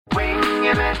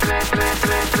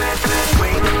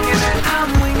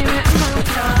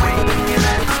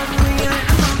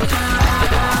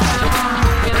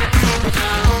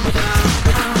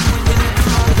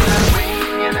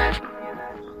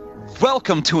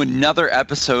Welcome to another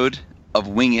episode of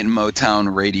Wing It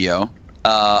Motown Radio.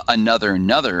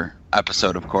 Another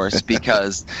episode, of course,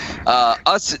 because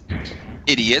us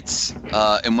idiots,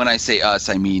 and when I say us,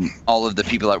 I mean all of the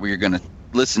people that we are going to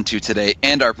listen to today,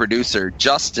 and our producer,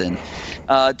 Justin,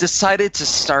 decided to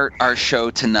start our show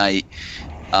tonight,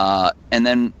 and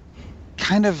then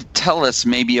kind of tell us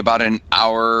maybe about an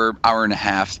hour and a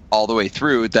half all the way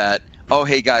through that, oh,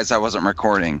 hey, guys, I wasn't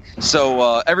recording.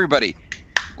 So, everybody,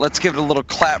 let's give it a little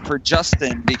clap for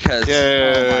Justin because,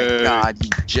 oh, my God, you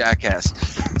jackass.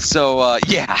 So,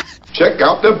 yeah. Check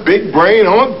out the big brain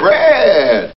on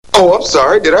Brad. Oh, I'm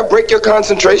sorry. Did I break your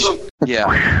concentration? Yeah,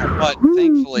 but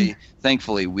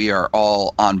thankfully, we are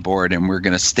all on board, and we're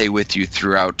going to stay with you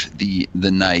throughout the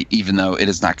night, even though it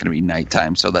is not going to be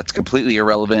nighttime. So that's completely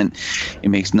irrelevant. It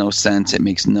makes no sense. It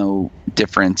makes no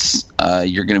difference.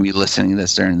 You're going to be listening to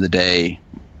this during the day,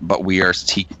 but we are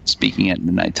speaking it in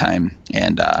the nighttime,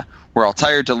 and we're all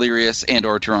tired, delirious, and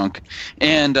or drunk.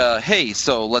 And hey,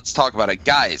 so let's talk about it,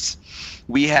 guys.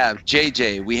 We have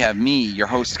JJ, we have me, your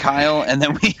host Kyle, and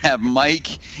then we have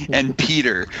Mike and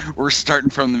Peter. We're starting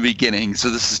from the beginning, so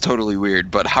this is totally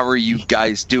weird. But how are you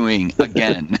guys doing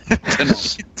again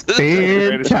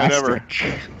tonight?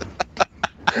 Fantastic.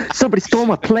 Somebody stole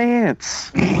my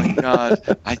plants. Oh my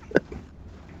God,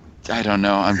 I don't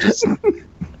know. I'm just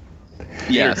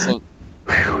yeah. So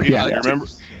yeah.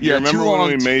 You remember when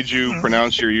we made you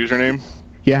pronounce your username?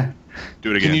 Yeah.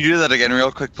 Do it again. Can you do that again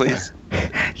real quick, please?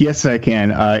 Yes, I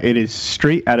can. It is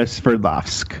straight out of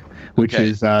Sverdlovsk, which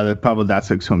is the Pavel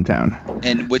Datsyuk's hometown.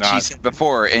 And which he said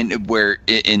before, and where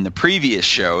in the previous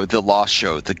show, the Lost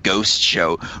show, the Ghost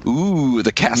show,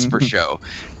 the Casper show,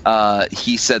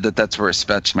 he said that that's where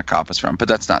Svechnikov is from, but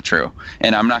that's not true.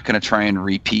 And I'm not going to try and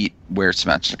repeat where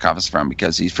Svechnikov is from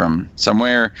because he's from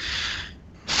somewhere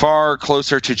far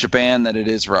closer to Japan than it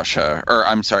is Russia, or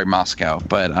I'm sorry, Moscow.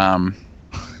 But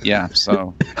yeah,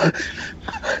 so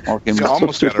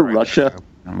almost got it right. Russia.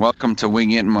 Welcome to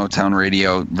Wing It Motown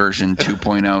Radio version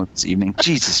 2.0 this evening.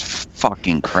 Jesus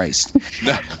fucking Christ.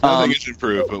 Nothing is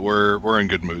improved, but we're in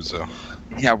good moods though.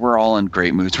 Yeah, we're all in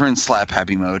great moods. We're in slap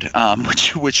happy mode,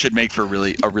 which should make for a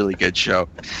really good show.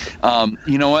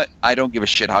 You know what? I don't give a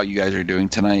shit how you guys are doing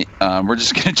tonight. We're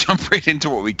just gonna jump right into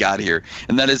what we got here,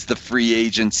 and that is the free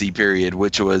agency period,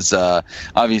 which was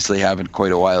obviously happened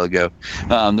quite a while ago.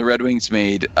 The Red Wings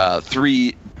made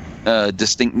 3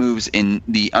 distinct moves in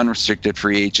the unrestricted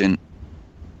free agent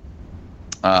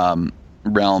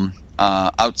realm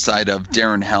outside of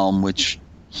Darren Helm, which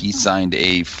he signed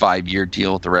a 5-year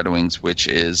deal with the Red Wings, which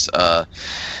is, I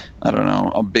don't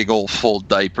know, a big old full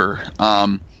diaper.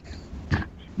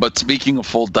 But speaking of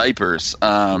full diapers,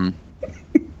 the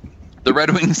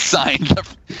Red Wings signed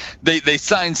they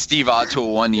signed Steve Ott to a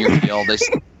 1-year deal. They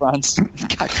signed Franz.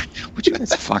 God, would you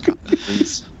guys fuck up,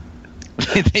 please?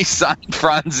 They signed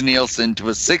Franz Nielsen to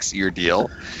a 6-year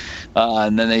deal,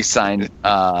 and then they signed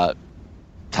Thomas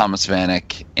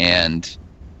Vanek and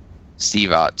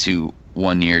Steve Ott to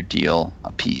 1-year deal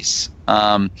apiece.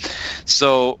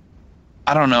 So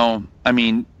I don't know. I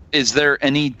mean, is there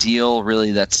any deal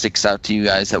really that sticks out to you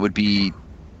guys that would be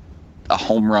a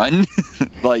home run?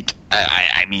 Like,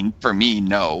 I mean, for me,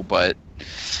 no, but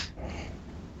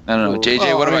I don't know.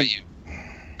 JJ, what about you?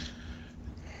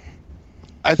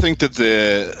 I think that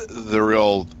the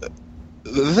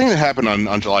thing that happened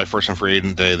on July 1st on Free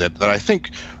Agent Day that I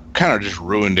think kind of just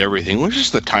ruined everything was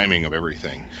just the timing of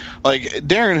everything. Like,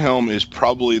 Darren Helm is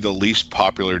probably the least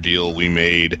popular deal we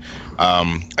made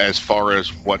as far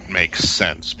as what makes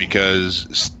sense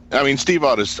because, I mean, Steve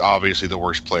Ott is obviously the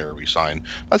worst player we signed.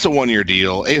 That's a 1-year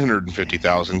deal,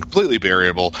 $850,000, completely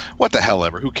variable. What the hell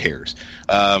ever? Who cares?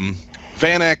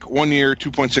 Vanek, 1 year,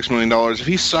 $2.6 million. If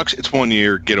he sucks, it's 1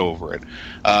 year. Get over it.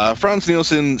 Franz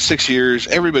Nielsen, 6 years.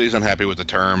 Everybody's unhappy with the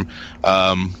term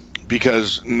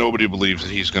because nobody believes that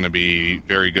he's going to be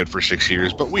very good for 6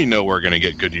 years, but we know we're going to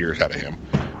get good years out of him.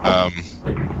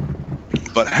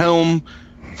 But Helm,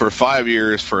 for 5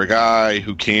 years, for a guy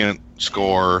who can't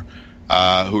score,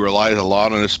 who relies a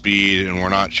lot on his speed, and we're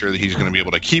not sure that he's going to be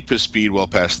able to keep his speed well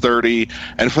past 30.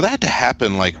 And for that to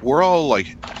happen, like, we're all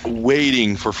like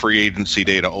waiting for free agency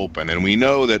day to open, and we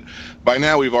know that by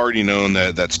now we've already known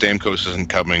that Stamkos isn't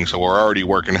coming, so we're already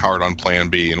working hard on Plan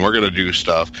B, and we're going to do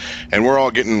stuff, and we're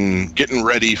all getting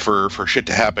ready for shit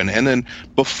to happen. And then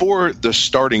before the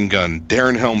starting gun,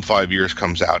 Darren Helm 5 years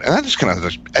comes out, and that just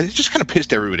kind of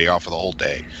pissed everybody off for the whole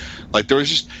day. Like there was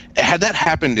just, had that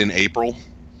happened in April,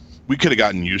 we could have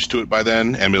gotten used to it by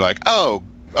then and be like, oh,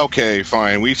 okay,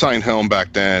 fine. We signed Helm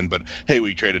back then, but hey,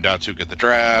 we traded Datsuk at the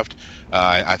draft.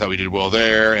 I thought we did well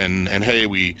there, and hey,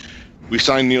 we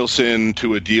signed Nielsen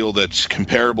to a deal that's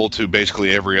comparable to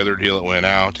basically every other deal that went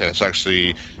out, and it's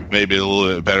actually maybe a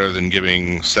little bit better than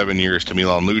giving 7 years to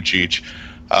Milan Lucic.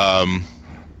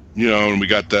 And we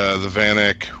got the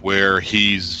Vanek, where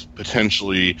he's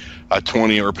potentially a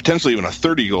 20 or potentially even a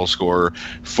 30 goal scorer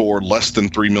for less than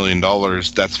 $3 million.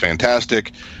 That's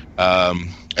fantastic.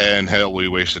 And hell, we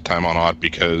wasted time on Ott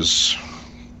because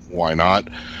why not?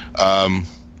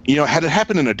 Had it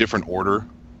happened in a different order,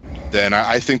 then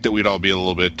I think that we'd all be a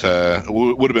little bit,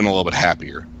 would have been a little bit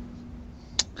happier.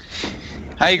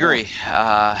 I agree.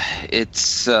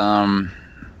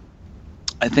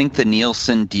 I think the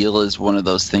Nielsen deal is one of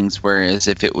those things, whereas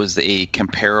if it was a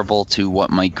comparable to what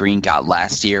Mike Green got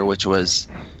last year, which was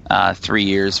 3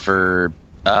 years for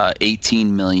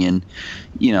 $18 million,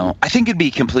 I think it'd be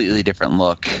a completely different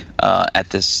look at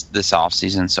this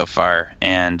offseason so far.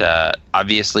 And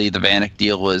obviously the Vanek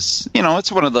deal was,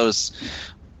 it's one of those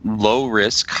low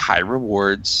risk, high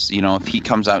rewards. If he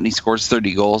comes out and he scores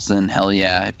 30 goals, then hell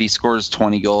yeah. If he scores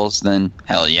 20 goals, then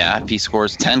hell yeah. If he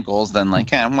scores 10 goals, then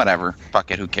whatever. Fuck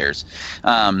it, who cares?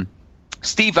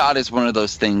 Steve Ott is one of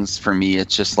those things for me.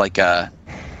 It's just like I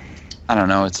don't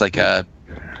know, it's like a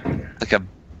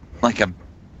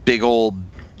big old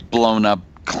blown up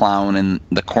clown in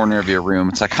the corner of your room.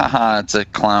 It's like, haha, it's a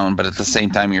clown, but at the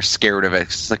same time you're scared of it.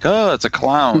 It's like, oh, it's a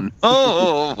clown.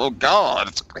 oh God,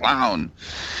 it's a clown.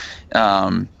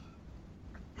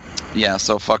 Yeah,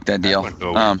 so fuck that deal.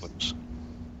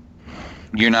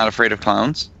 You're not afraid of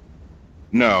clowns?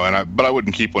 No, but I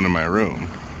wouldn't keep one in my room.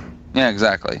 Yeah,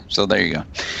 exactly. So there you go.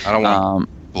 I don't want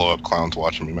to blow up clowns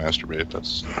watching me masturbate.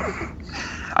 That's.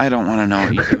 I don't want to know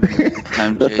what you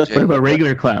do. What about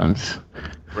regular clowns?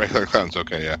 Regular clowns,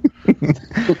 okay, yeah.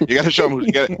 You got to show them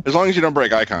as long as you don't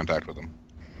break eye contact with them.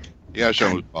 You got to show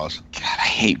them who's boss. God, I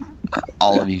hate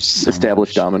all of you so Established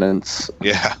much. dominance.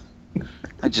 Yeah.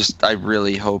 I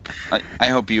really hope, I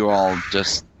hope you all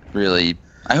just really,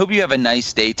 I hope you have a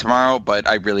nice day tomorrow, but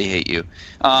I really hate you.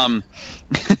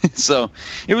 So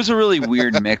it was a really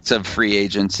weird mix of free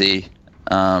agency,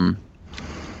 but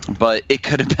it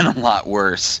could have been a lot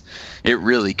worse. It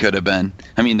really could have been.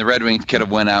 I mean, the Red Wings could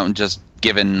have went out and just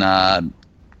given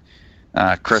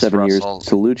Chris 7 Russell. years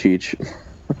to Lucic.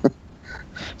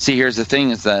 See, here's the thing: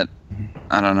 is that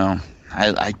I don't know.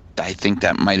 I think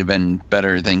that might have been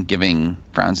better than giving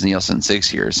Frans Nielsen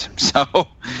 6 years. So,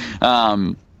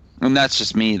 and that's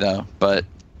just me though. But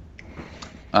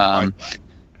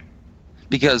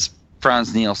because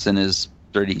Frans Nielsen is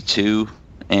 32,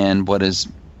 and what is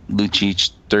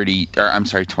Lucic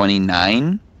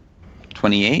 29,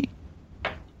 28?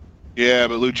 Yeah,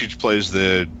 but Lucic plays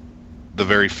the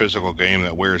very physical game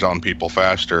that wears on people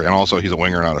faster, and also he's a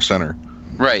winger, not a center.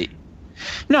 Right.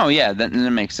 No, yeah, that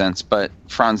makes sense. But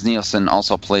Frans Nielsen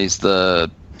also plays the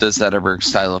Zetterberg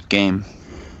style of game,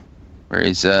 where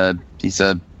he's a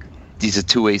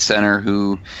two-way center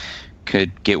who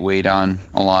could get weighed on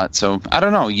a lot. So I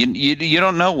don't know. You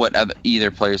don't know what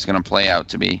either player is going to play out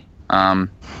to be. I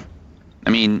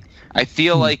mean, I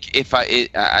feel like if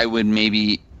I would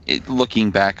maybe,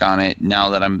 looking back on it now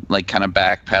that I'm like kind of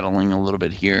backpedaling a little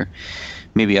bit here,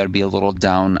 maybe I'd be a little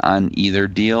down on either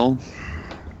deal.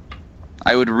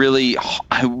 I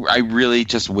really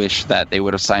just wish that they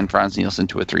would have signed Frans Nielsen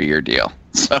to a 3-year deal.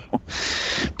 So,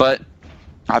 but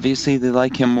obviously they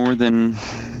like him more than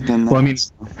that. Well,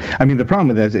 I mean, the problem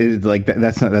with that is like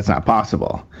that's not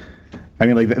possible. I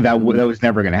mean, like that was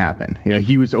never going to happen.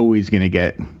 He was always going to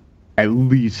get at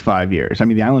least 5 years. I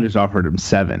mean, the Islanders offered him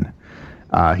 7.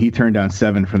 He turned down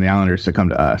 7 from the Islanders to come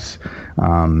to us.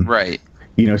 Right.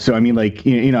 So I mean, like,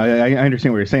 I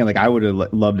understand what you're saying. Like, I would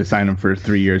have loved to sign him for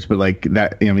 3 years, but like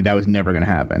that, that was never going to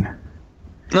happen.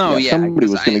 No, yeah, somebody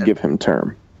was going to give him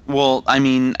term. Well, I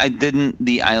mean,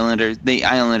 the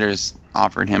Islanders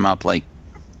offered him up like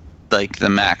the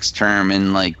max term,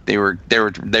 and like they were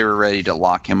ready to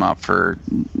lock him up for,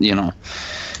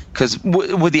 because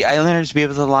would the Islanders be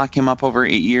able to lock him up over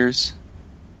 8 years?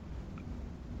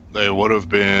 They would have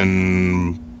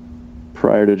been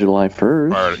prior to July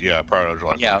 1st. Prior to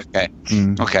July 1st. Yeah, okay.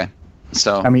 Okay.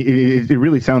 So I mean, it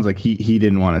really sounds like he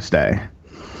didn't want to stay.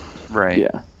 Right.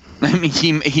 Yeah. I mean,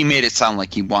 he made it sound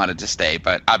like he wanted to stay,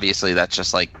 but obviously that's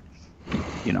just like,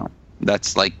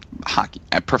 that's like hockey,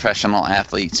 professional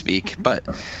athlete speak. But,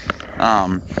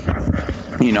 I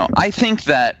think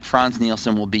that Frans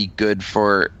Nielsen will be good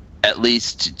for at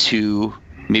least 2,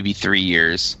 maybe 3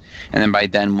 years. And then by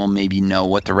then we'll maybe know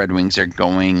what the Red Wings are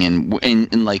going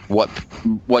and like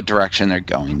what direction they're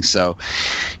going. So,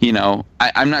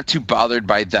 I'm not too bothered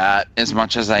by that as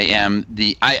much as I am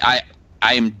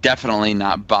I am definitely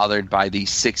not bothered by the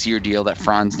 6-year deal that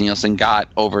Franz Nielsen got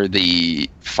over the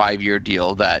 5-year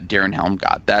deal that Darren Helm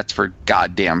got. That's for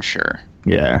goddamn sure.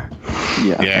 Yeah.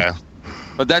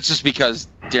 But that's just because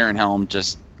Darren Helm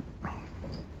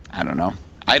I don't know.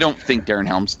 I don't think Darren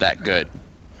Helm's that good.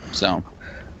 So.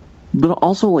 But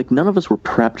also, like, none of us were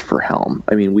prepped for Helm.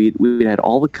 I mean, we had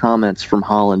all the comments from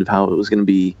Holland of how it was going to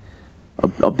be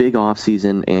a big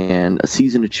offseason and a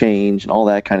season of change and all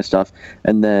that kind of stuff,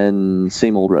 and then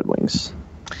same old Red Wings.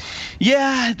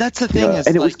 Yeah, that's the thing.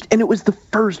 And it was the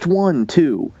first one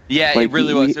too. Yeah, like, it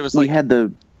really was. It was we had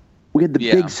the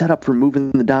big setup for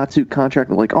moving the Datsuk contract,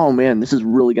 and like, oh man, this is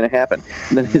really going to happen.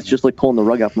 And then it's just like pulling the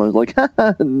rug out, and I was like,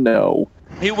 no.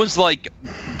 It was like,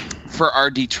 for our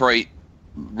Detroit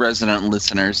resident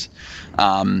listeners,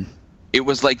 it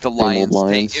was like the Lions.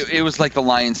 It was like the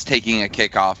Lions taking a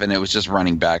kickoff, and it was just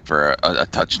running back for a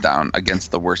touchdown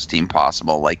against the worst team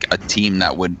possible, like a team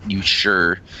that you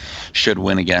should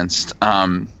win against.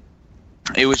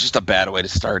 It was just a bad way to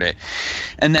start it.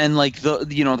 And then, like,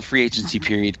 the free agency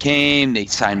period came. They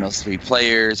signed those 3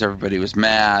 players. Everybody was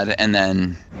mad, and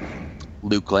then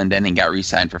Luke Glendening got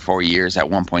re-signed for 4 years at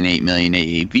 $1.8 million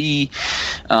AAV.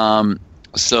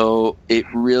 So it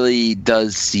really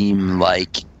does seem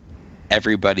like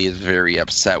everybody is very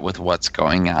upset with what's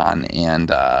going on,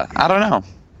 and I don't know.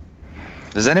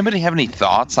 Does anybody have any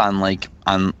thoughts on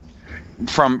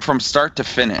from start to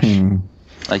finish?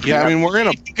 Like, yeah, I mean, we're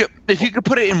gonna. If you could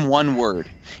put it in one word,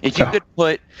 if you could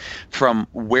put from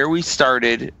where we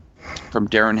started, from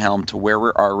Darren Helm to where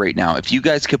we are right now, if you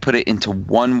guys could put it into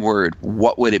one word,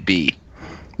 what would it be?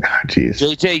 Jeez.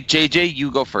 JJ,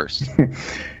 you go first.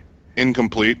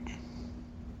 Incomplete.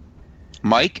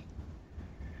 Mike?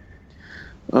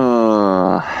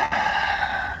 Come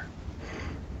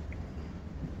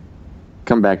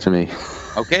back to me.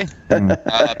 Okay.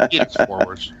 Yes,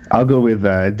 forwards. I'll go with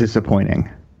disappointing.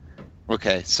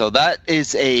 Okay, so that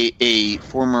is a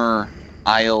former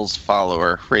Isles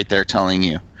follower right there telling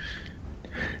you.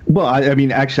 Well, I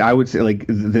mean, actually, I would say like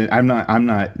I'm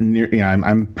not near.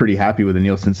 I'm pretty happy with the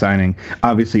Nielsen signing.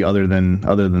 Obviously, other than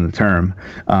the term.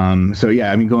 So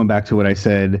yeah, I mean, going back to what I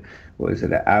said. What is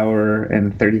it, an hour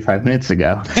and 35 minutes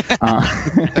ago?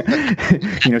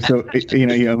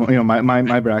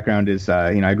 My background is,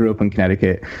 I grew up in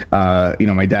Connecticut.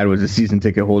 My dad was a season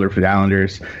ticket holder for the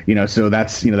Islanders. So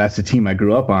that's the team I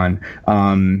grew up on.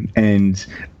 And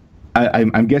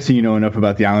I'm guessing you know enough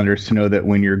about the Islanders to know that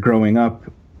when you're growing up,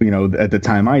 at the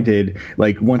time I did,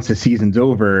 like once the season's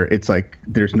over, it's like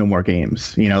there's no more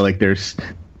games. Like there's.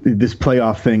 This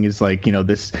playoff thing is like,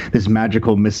 this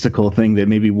magical, mystical thing that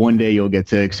maybe one day you'll get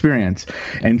to experience.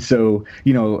 And so,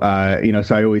 so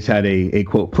I always had a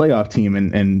quote playoff team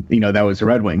and that was the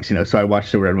Red Wings, so I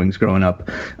watched the Red Wings growing up.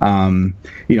 And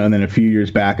then a few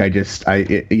years back, with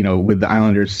the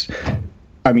Islanders,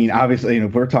 I mean, obviously,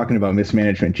 if we're talking about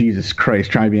mismanagement, Jesus Christ,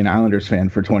 trying to be an Islanders fan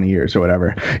for 20 years or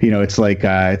whatever, it's like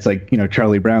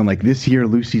Charlie Brown, like this year,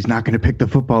 Lucy's not going to pick the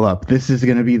football up. This is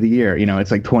going to be the year, it's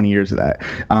like 20 years of that.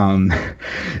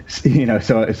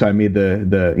 So I made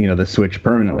the switch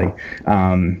permanently.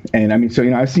 And I mean, so,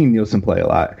 I've seen Nielsen play a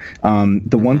lot.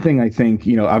 The one thing I think,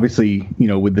 obviously,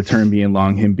 with the term being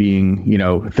long, him being,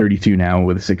 32 now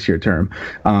with a 6-year term,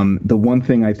 the one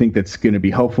thing I think that's going to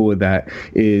be helpful with that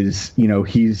is,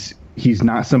 he's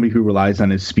not somebody who relies on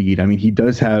his speed. I mean, he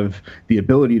does have the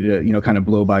ability to, kind of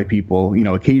blow by people,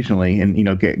 occasionally and,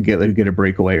 get a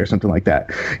breakaway or something like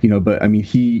that, but I mean,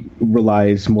 he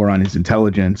relies more on his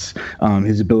intelligence,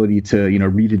 his ability to,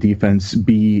 read a defense,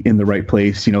 be in the right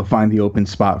place, find the open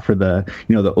spot for the,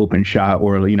 the open shot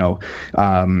or,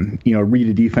 read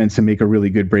a defense and make a really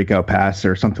good breakout pass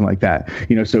or something like that.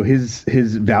 So his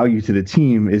value to the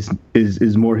team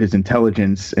is more his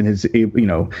intelligence and his,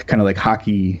 kind of like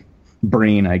hockey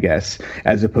brain, I guess,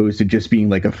 as opposed to just being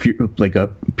like a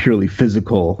purely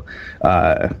physical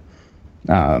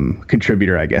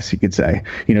contributor, I guess you could say.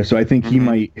 So I think he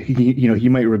might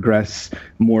regress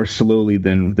more slowly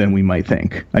than we might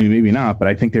think. I mean, maybe not, but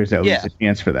I think there's at least a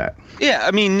chance for that. Yeah,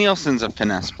 I mean, Nielsen's a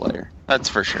finesse player, that's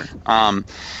for sure. I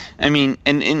mean,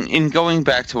 and in going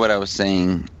back to what I was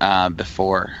saying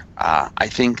before, I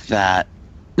think that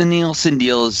the Nielsen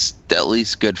deal is at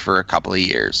least good for a couple of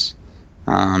years.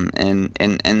 And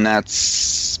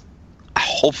that's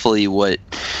hopefully what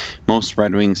most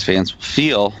Red Wings fans will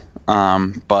feel.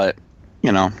 But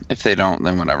if they don't,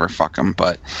 then whatever, fuck them.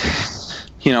 But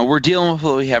we're dealing with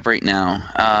what we have right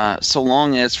now. So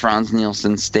long as Frans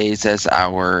Nielsen stays as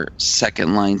our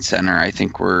second line center, I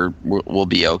think we'll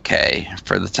be okay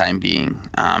for the time being.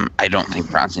 I don't think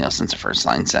Frans Nielsen's a first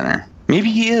line center. Maybe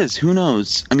he is. Who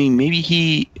knows? I mean, maybe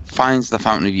he finds the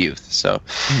fountain of youth. So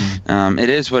it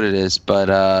is what it is. But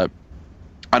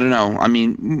I don't know. I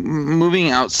mean,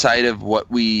 moving outside of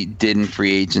what we did in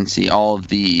free agency, all of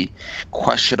the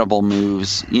questionable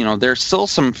moves, there's still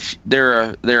some.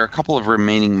 There are a couple of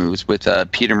remaining moves with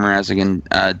Peter Mrazek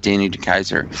and Danny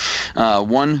DeKeyser.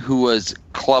 One who was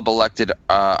club elected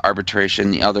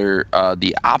arbitration, the other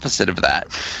the opposite of that.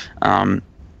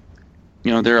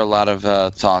 There are a lot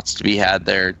of thoughts to be had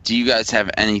there. Do you guys have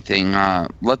anything?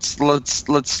 Let's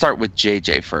start with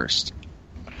JJ first.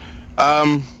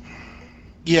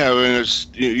 Yeah, I mean,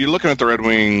 you're looking at the Red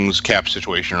Wings cap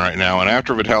situation right now, and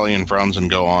after Vitale and Franzen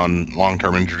go on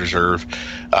long-term injured reserve,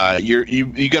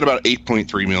 you got about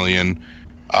 $8.3 million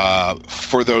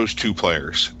for those two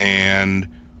players, and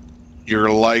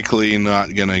you're likely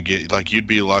not gonna get, you'd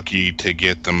be lucky to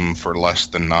get them for less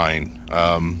than $9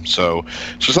 million. So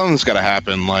something's got to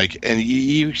happen. And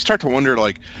you start to wonder,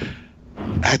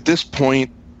 at this point,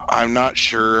 I'm not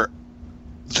sure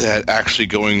that actually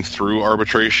going through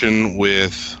arbitration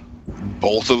with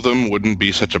both of them wouldn't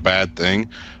be such a bad thing.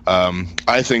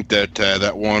 I think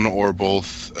that one or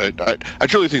both. I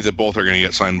truly think that both are going to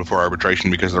get signed before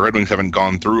arbitration, because the Red Wings haven't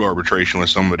gone through arbitration with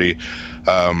somebody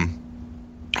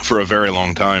for a very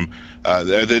long time.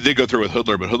 They did go through with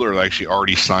Hudler, but Hudler had actually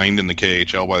already signed in the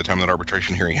KHL by the time that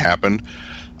arbitration hearing happened.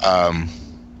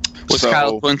 Was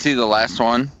Kyle Quincy the last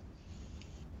one?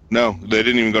 No, they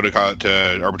didn't even go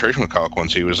to arbitration with Kyle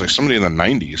Quincy. It was somebody in the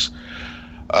 90s.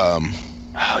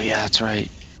 Oh, yeah, that's right.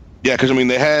 Yeah, because,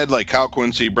 they had, Kyle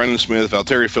Quincy, Brendan Smith,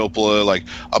 Valtteri Filppula,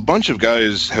 a bunch of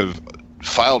guys have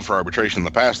filed for arbitration in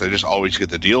the past. They just always get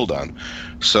the deal done.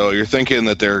 So you're thinking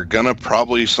that they're going to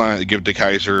probably give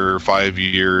DeKeyser 5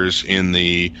 years in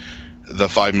the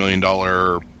 $5 million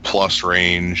plus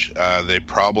range. They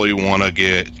probably want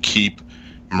to keep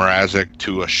Mrazek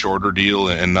to a shorter deal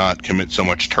and not commit so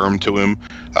much term to him.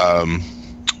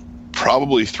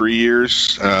 Probably 3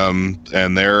 years, and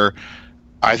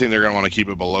I think they're going to want to keep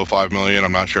it below $5 million.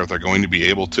 I'm not sure if they're going to be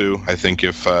able to. I think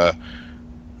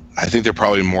they're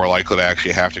probably more likely to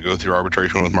actually have to go through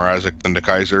arbitration with Mrazek than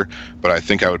DeKeyser, but I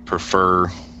think I would prefer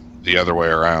the other way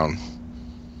around.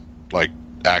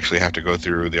 Actually have to go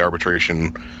through the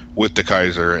arbitration with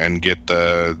DeKeyser and get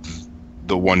the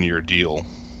 1 year deal.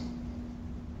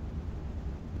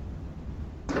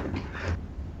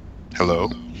 Hello?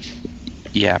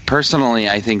 Yeah, personally,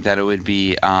 I think that it would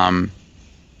be,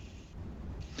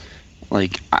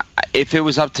 if it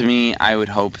was up to me, I would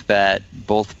hope that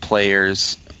both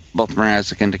players, both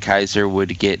Mrazek and DeKeyser,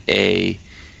 would get a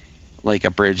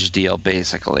bridge deal,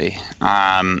 basically.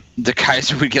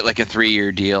 DeKeyser would get a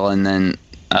 3-year deal, and then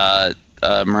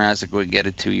Mrazek would get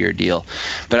a 2-year deal.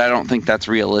 But I don't think that's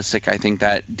realistic. I think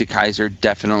that DeKeyser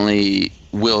definitely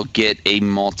will get a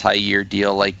multi-year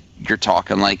deal, you're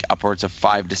talking upwards of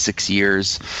 5 to 6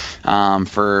 years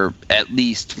for at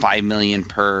least $5 million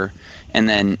per. And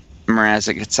then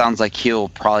Mrazek, it sounds like he'll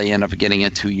probably end up getting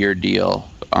a 2-year deal,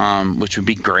 which would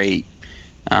be great.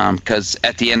 Because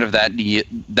at the end of that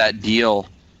deal,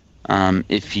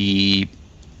 if he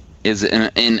is in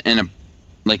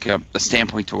a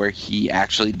standpoint to where he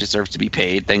actually deserves to be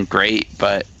paid, then great.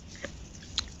 But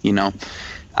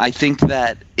I think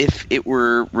that if it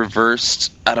were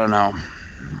reversed, I don't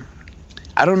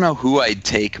know who I'd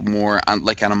take more on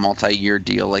a multi-year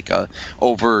deal, a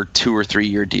over 2 or 3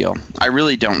 year deal. I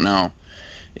really don't know.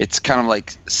 It's kind of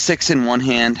 6 in one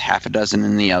hand, half a dozen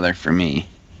in the other for me.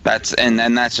 That's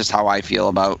just how I feel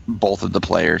about both of the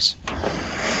players.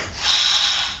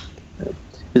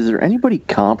 Is there anybody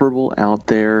comparable out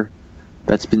there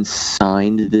that's been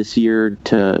signed this year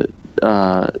to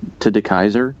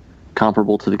DeKeyser,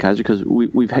 comparable to DeKeyser? Because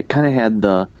we've kind of had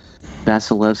the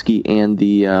Vasilevsky and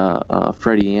the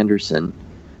Freddie Anderson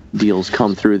deals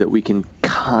come through that we can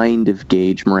kind of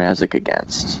gauge Mrazek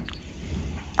against.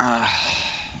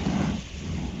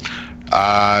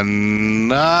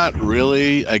 Not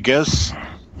really. I guess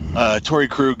Torrey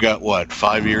Krug got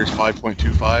 5 years,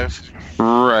 5.25.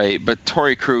 Right, but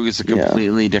Torrey Krug is a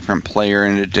completely different player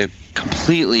in a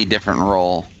completely different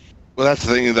role. Well, that's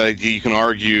the thing, that you can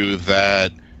argue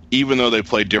that even though they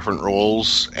play different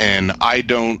roles, and I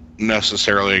don't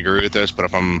necessarily agree with this, but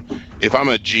if I'm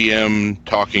a GM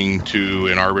talking to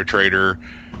an arbitrator,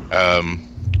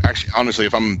 actually, honestly,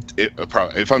 if I'm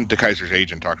DeKeyser's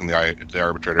agent talking to the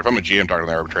arbitrator, if I'm a GM talking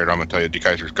to the arbitrator, I'm going to tell you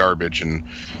DeKeyser's garbage and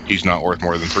he's not worth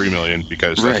more than $3 million,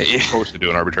 because that's what you're supposed to do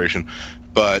in arbitration.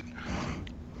 But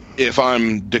if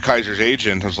I'm DeKeyser's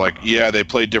agent, I was like, yeah, they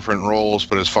play different roles,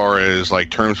 but as far as like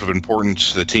terms of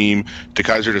importance to the team,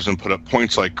 DeKeyser doesn't put up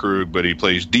points like Krug, but he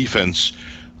plays defense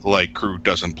like Krug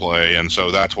doesn't play, and so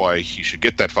that's why he should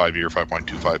get that 5-year,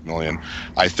 $5.25 million.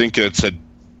 I think it's a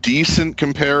decent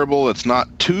comparable. It's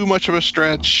not too much of a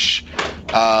stretch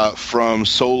from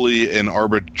solely an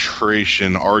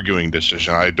arbitration arguing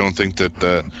decision. I don't think that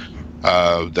the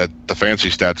fancy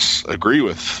stats agree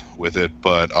with it,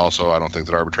 but also I don't think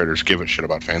that arbitrators give a shit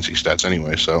about fancy stats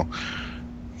anyway. So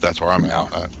that's where I'm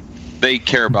at. They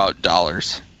care about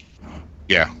dollars.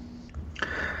 Yeah.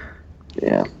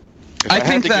 Yeah. If I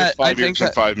think that $5 years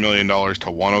and $5 million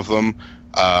to one of them,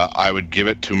 I would give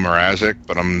it to Mrazek,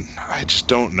 but I just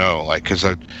don't know, like, because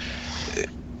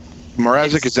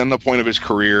Mrazek is in the point of his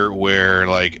career where,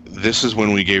 like, this is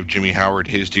when we gave Jimmy Howard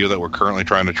his deal that we're currently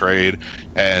trying to trade,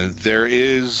 and there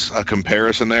is a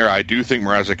comparison there. I do think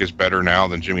Mrazek is better now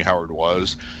than Jimmy Howard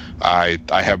was. I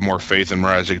have more faith in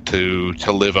Mrazek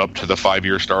to live up to the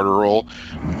 5-year starter role,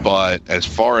 but as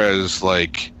far as,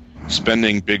 like,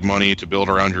 spending big money to build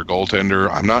around your goaltender,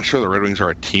 I'm not sure the Red Wings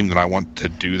are a team that I want to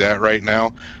do that right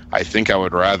now. I think I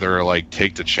would rather like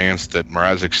take the chance that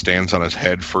Mrazek stands on his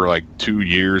head for like 2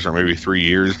 years or maybe 3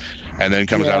 years and then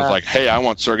comes out as like, hey, I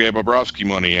want Sergei Bobrovsky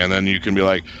money, and then you can be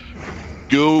like,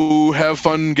 go have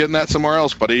fun getting that somewhere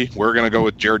else, buddy. We're gonna go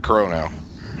with Jared Crow now.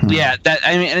 Yeah, that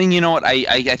I mean, and you know what?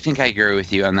 I think I agree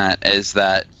with you on that. Is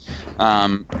that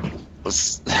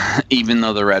even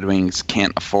though the Red Wings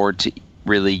can't afford to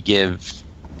really give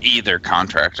either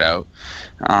contract out,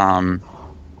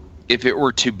 if it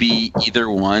were to be either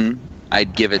one,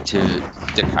 I'd give it to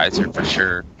DeKeyser for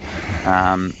sure,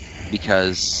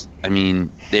 because I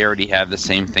mean they already have the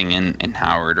same thing in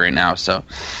Howard right now. So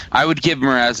I would give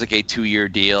Mrazek a 2-year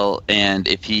deal, and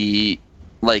if he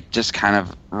like just kind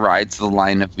of rides the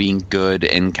line of being good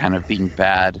and kind of being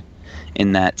bad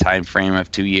in that time frame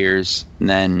of 2 years,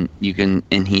 then you can,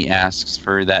 and he asks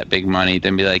for that big money,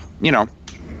 then be like, you know,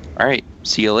 all right,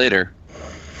 see you later.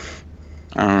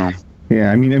 I don't know.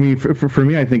 Yeah, I mean, for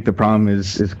me, I think the problem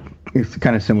is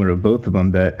kind of similar to both of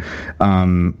them. That I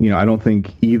don't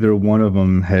think either one of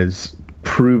them has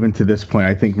proven to this point.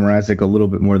 I think Mrazek a little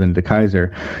bit more than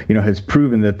DeKeyser, has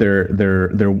proven that they're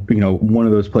one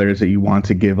of those players that you want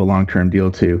to give a long-term deal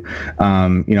to.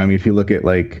 If you look at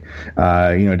like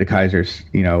DeKeyser's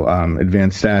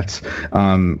advanced stats,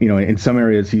 in some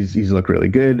areas he's looked really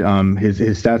good. His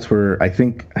stats were,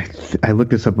 I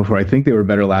looked this up before, I think they were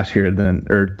better last year than,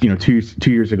 or 2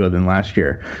 years ago than last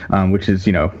year, which is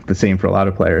the same for a lot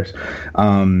of players.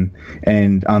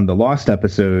 And on the Lost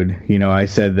episode, I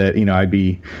said that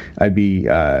I'd be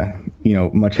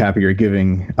much happier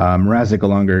giving Mrazek a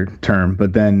longer term,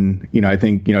 but then I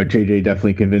think JJ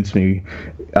definitely convinced me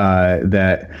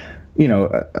that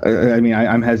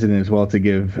I'm hesitant as well to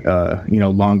give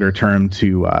longer term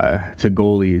to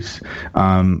goalies,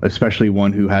 especially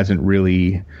one who hasn't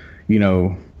really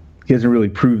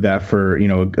proved that for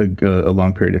a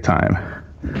long period of time.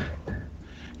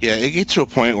 Yeah, it gets to a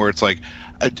point where it's like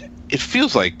it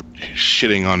feels like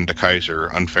shitting on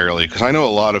DeKeyser unfairly, because I know a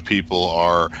lot of people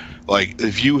are like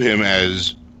view him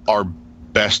as our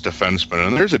best defenseman,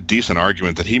 and there's a decent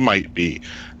argument that he might be.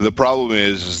 The problem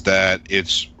is that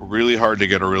it's really hard to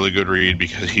get a really good read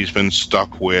because he's been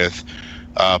stuck with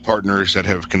partners that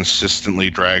have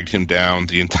consistently dragged him down.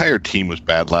 The entire team was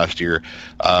bad last year,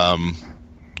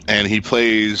 and he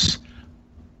plays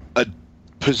a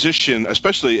position,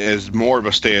 especially as more of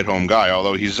a stay-at-home guy,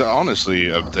 although he's honestly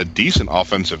a decent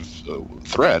offensive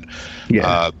threat.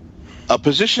 Yeah. A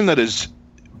position that is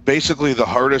basically the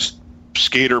hardest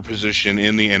skater position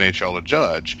in the NHL to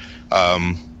judge,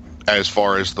 as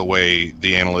far as the way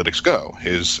the analytics go.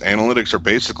 His analytics are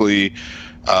basically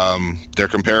they're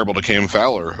comparable to Cam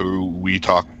Fowler, who we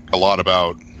talk a lot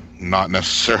about not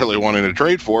necessarily wanting to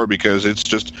trade for because it's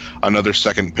just another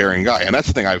second pairing guy. And that's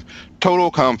the thing. I have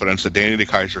total confidence that Danny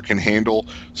DeKeyser can handle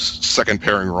second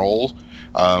pairing roles.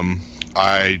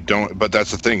 I don't, but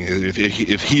that's the thing.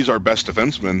 If he's our best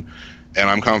defenseman and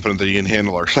I'm confident that he can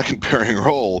handle our second pairing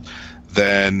role,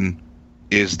 then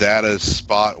is that a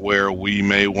spot where we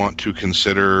may want to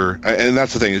consider, and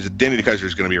that's the thing, is Danny DeKeyser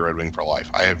is going to be a Red Wing for life.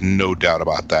 I have no doubt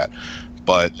about that.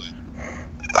 But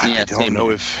I don't know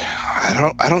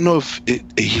if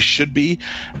he should be,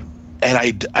 and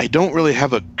I don't really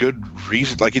have a good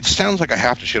reason. Like, it sounds like I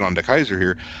have to shit on DeKeyser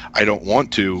here. I don't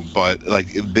want to, but like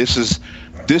this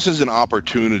is an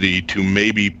opportunity to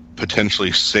maybe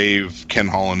potentially save Ken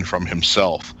Holland from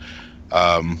himself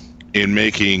in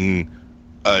making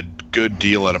a good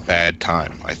deal at a bad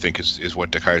time, I think is what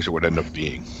DeKeyser would end up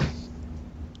being.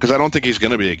 because I don't think he's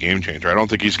going to be a game changer. I don't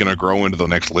think he's going to grow into the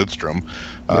next Lidstrom.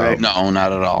 No,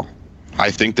 not at all. I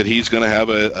think that he's going to have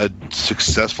a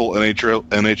successful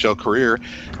NHL career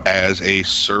as a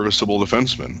serviceable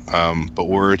defenseman. But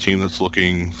we're a team that's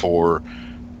looking for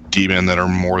D-men that are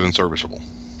more than serviceable.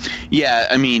 Yeah,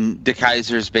 I mean,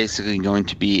 DeKeyser is basically going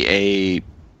to be a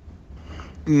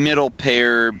middle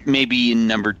pair, maybe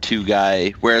number 2 guy,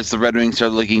 whereas the Red Wings are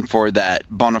looking for that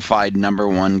bona fide number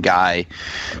 1 guy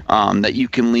that you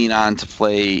can lean on to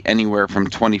play anywhere from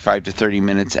 25 to 30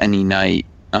 minutes any night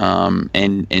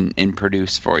and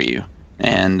produce for you.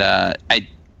 And I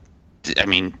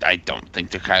mean, I don't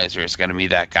think DeKeyser is going to be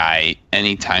that guy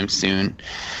anytime soon.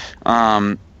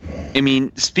 I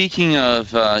mean, speaking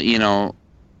of,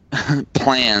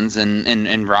 plans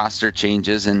and roster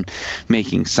changes and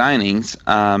making signings,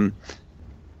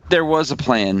 there was a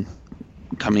plan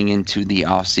coming into the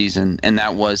offseason, and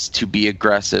that was to be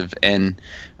aggressive and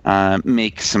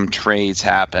make some trades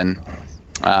happen.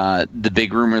 The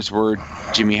big rumors were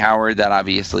Jimmy Howard. That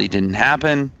obviously didn't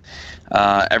happen.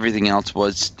 Everything else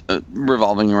was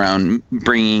revolving around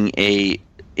bringing a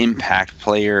impact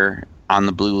player on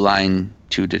the blue line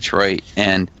to Detroit,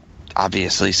 and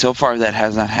obviously, so far that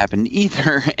has not happened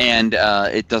either, and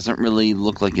it doesn't really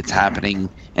look like it's happening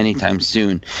anytime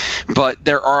soon. But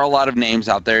there are a lot of names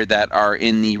out there that are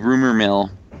in the rumor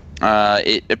mill.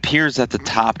 It appears that the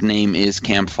top name is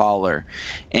Cam Fowler,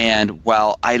 and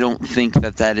while I don't think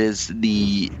that is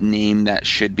the name that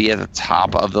should be at the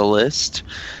top of the list,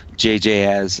 JJ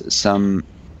has some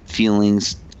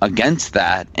feelings against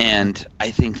that, and I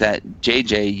think that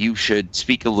JJ, you should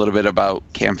speak a little bit about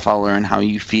Cam Fowler and how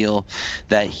you feel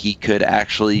that he could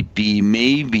actually be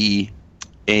maybe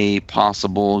a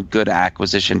possible good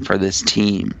acquisition for this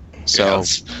team. So yeah,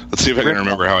 let's see if I can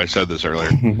remember how I said this earlier.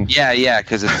 yeah,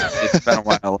 because it's been a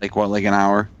while, like an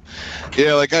hour.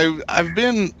 Yeah, like I've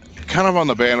been kind of on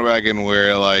the bandwagon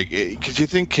where, like, because you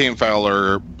think Cam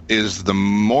Fowler is the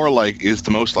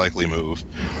most likely move,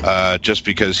 just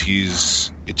because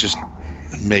it just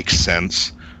makes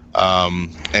sense.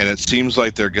 And it seems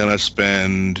like they're gonna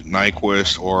spend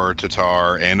Nyquist or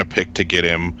Tatar and a pick to get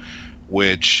him,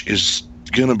 which is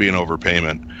gonna be an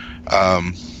overpayment.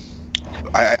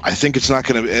 I think it's not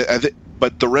gonna be.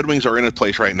 But the Red Wings are in a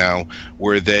place right now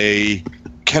where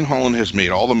Ken Holland has made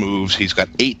all the moves. He's got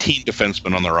 18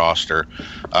 defensemen on the roster.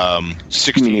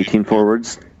 16 18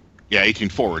 forwards. Yeah, 18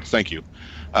 forwards. Thank you.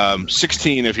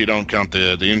 16 if you don't count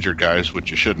the injured guys,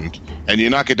 which you shouldn't. And you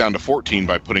knock it down to 14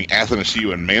 by putting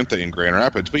Athanasiou and Mantha in Grand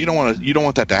Rapids. But you don't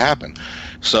want that to happen.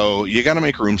 So you got to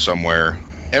make room somewhere.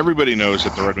 Everybody knows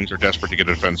that the Red Wings are desperate to get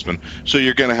a defenseman, so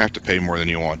you're going to have to pay more than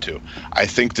you want to. I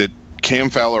think that Cam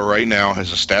Fowler right now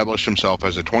has established himself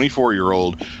as a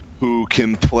 24-year-old who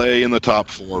can play in the top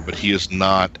 4, but he is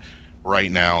not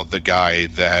right now the guy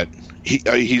that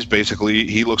he's basically.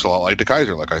 He looks a lot like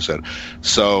DeKeyser, like I said.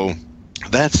 So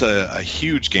that's a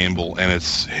huge gamble, and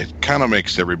it kind of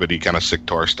makes everybody kind of sick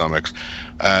to our stomachs.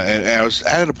 And I was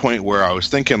at a point where I was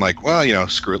thinking, like, well,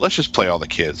 screw it, let's just play all the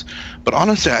kids. But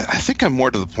honestly, I think I'm more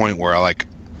to the point where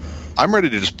I'm ready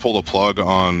to just pull the plug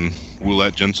on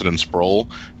Ouellette, Jensen, and Sproul,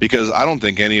 because I don't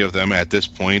think any of them at this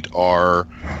point are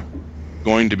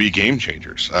going to be game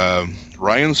changers.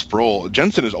 Ryan Sproul,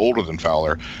 Jensen is older than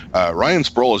Fowler. Ryan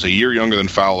Sproul is a year younger than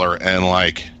Fowler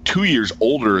and 2 years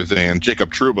older than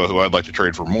Jacob Trouba, who I'd like to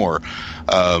trade for more.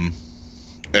 And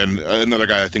another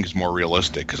guy I think is more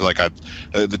realistic, because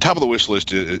the top of the wish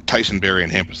list is Tyson Barrie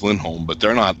and Hampus Lindholm, but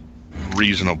they're not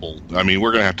reasonable. I mean,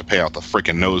 we're going to have to pay out the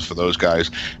freaking nose for those guys,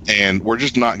 and we're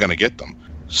just not going to get them.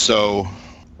 So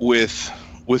with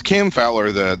Cam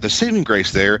Fowler, the saving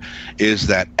grace there is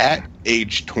that at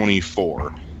age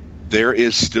 24, there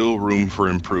is still room for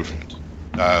improvement.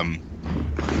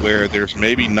 Where there's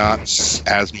maybe not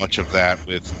as much of that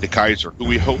with DeKeyser, who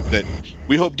we hope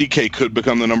DK could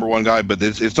become the number 1 guy, but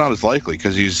it's not as likely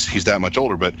because he's that much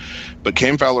older. But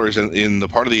Cam Fowler is in the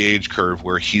part of the age curve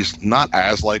where he's not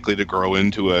as likely to grow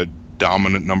into a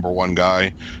dominant number 1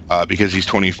 guy because he's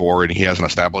 24 and he hasn't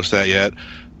established that yet.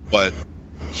 But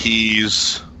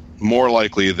he's more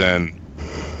likely than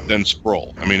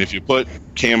Sproul. I mean, if you put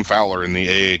Cam Fowler in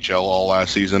the AHL all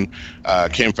last season,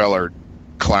 Cam Fowler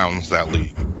clowns that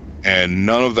league, and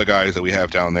none of the guys that we have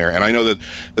down there. And I know that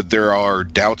there are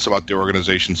doubts about the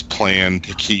organization's plan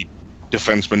to keep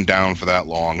defensemen down for that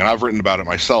long, and I've written about it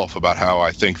myself, about how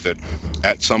I think that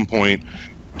at some point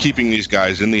keeping these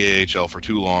guys in the AHL for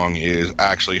too long is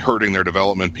actually hurting their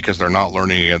development because they're not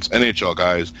learning against NHL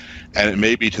guys, and it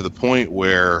may be to the point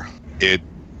where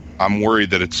I'm worried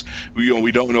that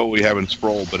we don't know what we have in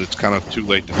Sproul, but it's kind of too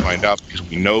late to find out, because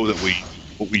we know that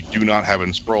What we do not have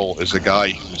in Sproul is a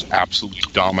guy who's absolutely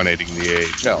dominating the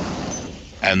AHL,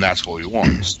 and that's what we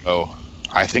want. So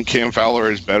I think Cam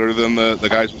Fowler is better than the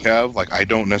guys we have. Like, I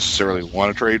don't necessarily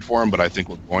want to trade for him, but I think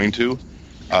we're going to.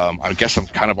 I guess I'm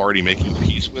kind of already making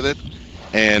peace with it.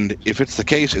 And if it's the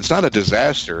case, it's not a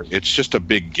disaster. It's just a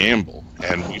big gamble.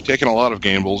 And we've taken a lot of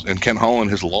gambles, and Ken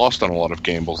Holland has lost on a lot of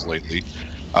gambles lately.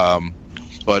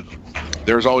 But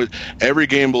there's always – every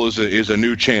gamble is a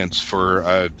new chance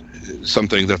for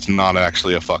something that's not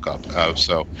actually a fuck-up.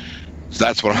 So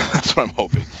that's what I'm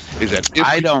hoping, is that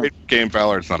if we trade Cam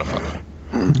Fowler, it's not a fuck-up.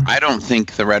 I don't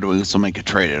think the Red Wings will make a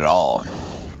trade at all.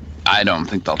 I don't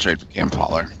think they'll trade for Cam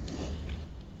Fowler.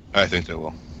 I think they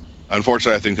will.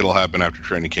 Unfortunately, I think it'll happen after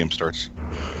training camp starts.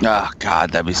 Oh, God,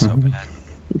 that'd be so bad.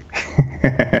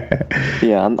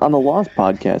 Yeah, on the Lost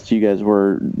podcast, you guys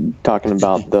were talking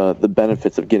about the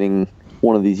benefits of getting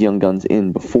one of these young guns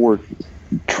in before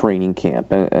training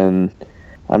camp, and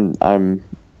I'm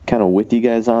kind of with you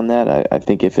guys on that. I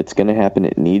think if it's going to happen,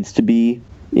 it needs to be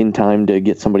in time to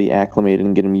get somebody acclimated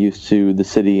and get them used to the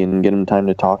city and get them time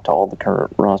to talk to all the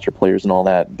current roster players and all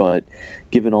that. But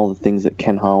given all the things that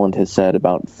Ken Holland has said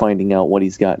about finding out what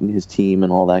he's got in his team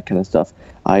and all that kind of stuff,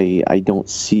 I don't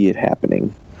see it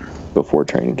happening before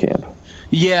training camp.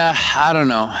 Yeah, I don't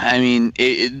know. I mean,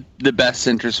 the best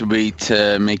interest would be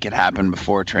to make it happen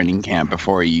before training camp,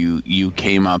 before you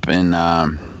came up and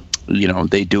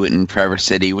they do it in Traverse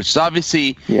City, which is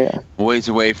obviously ways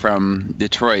away from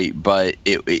Detroit, but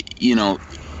it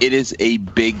is a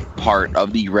big part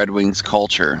of the Red Wings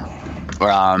culture.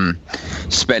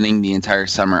 Spending the entire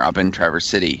summer up in Traverse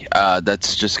City,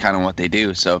 that's just kind of what they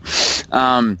do. So,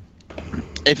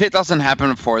 if it doesn't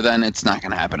happen before then, it's not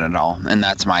going to happen at all, and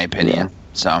that's my opinion.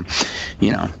 So,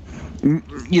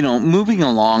 moving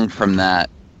along from that,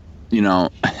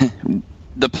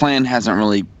 the plan hasn't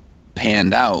really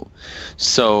panned out.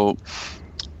 So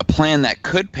a plan that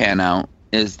could pan out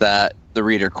is that the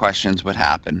reader questions would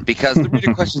happen, because the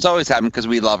reader questions always happen because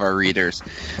we love our readers.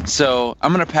 So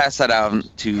I'm going to pass that out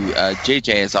to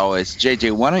JJ as always.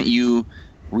 JJ, why don't you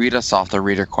read us off the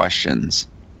reader questions?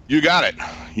 You got it.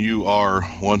 You are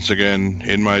once again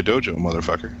in my dojo,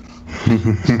 motherfucker.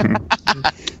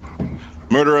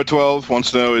 Murderer12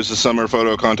 wants to know, is the summer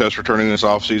photo contest returning this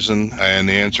offseason? And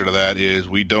the answer to that is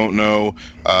we don't know.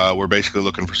 We're basically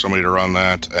looking for somebody to run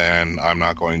that, and I'm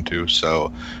not going to.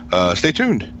 So stay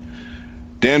tuned.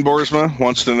 Dan Boersma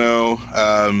wants to know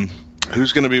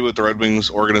who's going to be with the Red Wings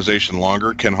organization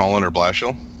longer, Ken Holland or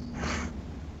Blashill?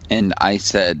 And I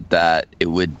said that it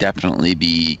would definitely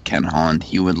be Ken Holland.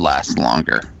 He would last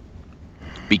longer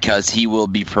because he will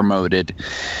be promoted,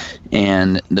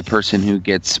 and the person who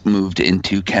gets moved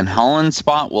into Ken Holland's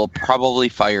spot will probably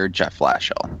fire Jeff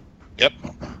Blashill. Yep.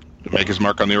 To make his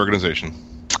mark on the organization.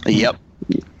 Yep.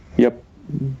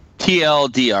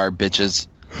 TLDR, bitches.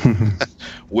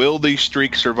 Will the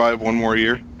streak survive one more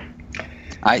year?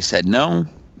 I said no.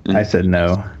 I said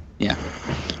no. Yeah.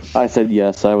 I said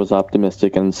yes. I was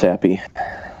optimistic and sappy.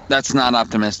 That's not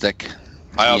optimistic.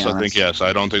 I also think yes.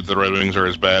 I don't think the Red Wings are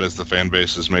as bad as the fan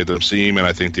base has made them seem, and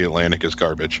I think the Atlantic is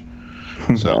garbage.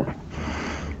 So,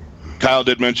 Kyle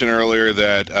did mention earlier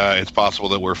that it's possible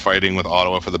that we're fighting with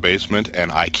Ottawa for the basement,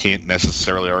 and I can't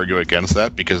necessarily argue against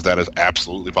that, because that is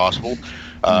absolutely possible,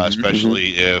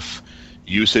 especially if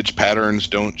usage patterns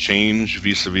don't change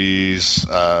vis-a-vis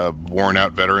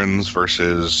worn-out veterans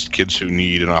versus kids who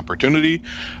need an opportunity.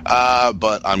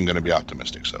 But I'm going to be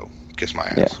optimistic, so kiss my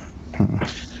ass.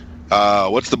 Yeah.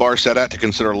 What's the bar set at to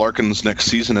consider Larkin's next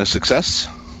season a success?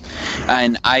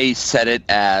 And I set it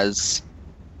as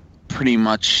pretty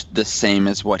much the same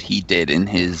as what he did in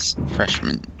his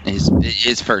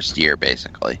his first year,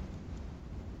 basically.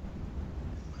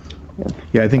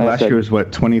 Yeah, I think last year was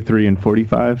 23 and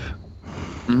 45.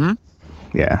 Mm-hmm.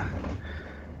 Yeah.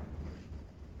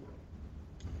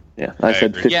 Yeah, I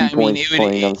said 50 points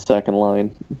playing on the second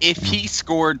line. If he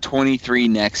scored 23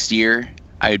 next year,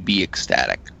 I'd be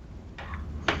ecstatic.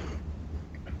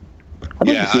 I'd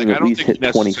like to see him at least hit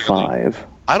 25.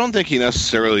 I don't think he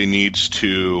necessarily needs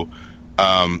to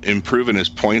improve in his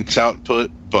points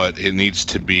output, but it needs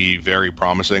to be very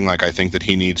promising. Like, I think that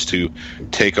he needs to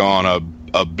take on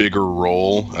a bigger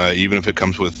role, even if it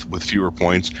comes with fewer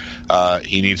points.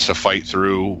 He needs to fight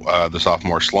through the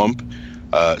sophomore slump.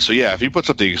 So yeah, if he puts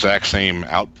up the exact same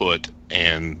output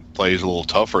and plays a little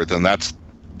tougher, then that's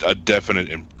a definite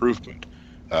improvement.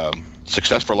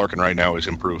 Success for Larkin right now is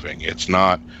improving. It's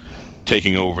not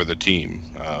taking over the team,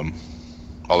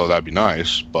 although that'd be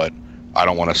nice, but I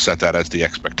don't want to set that as the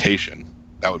expectation.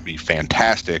 That would be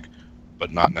fantastic,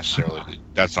 but not necessarily.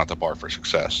 That's not the bar for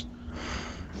success.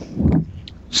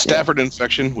 Stafford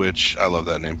Infection, which I love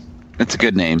that name. It's a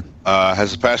good name.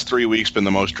 Has the past 3 weeks been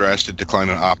the most drastic decline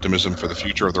in optimism for the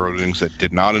future of the Red Wings that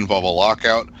did not involve a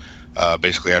lockout?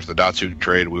 Basically, after the Datsyuk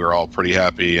trade, we were all pretty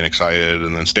happy and excited,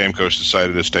 and then Stamkos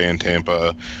decided to stay in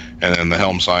Tampa, and then the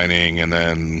Helm signing, and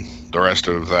then the rest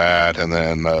of that, and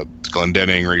then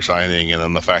Glendening re-signing, and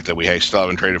then the fact that we still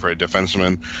haven't traded for a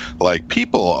defenseman. Like,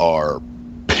 people are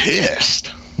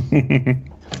pissed.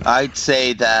 I'd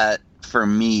say that for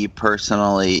me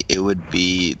personally, it would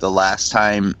be the last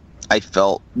time I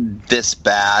felt this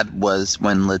bad was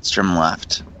when Lidstrom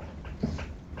left.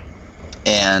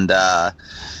 And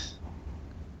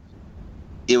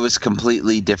it was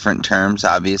completely different terms,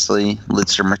 obviously.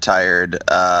 Lidstrom retired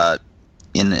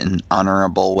in an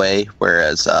honorable way,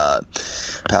 whereas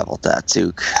Pavel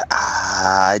Datsyuk,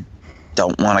 I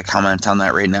don't want to comment on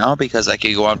that right now because I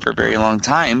could go on for a very long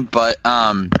time, but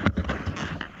I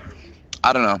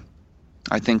don't know.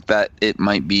 I think that it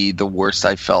might be the worst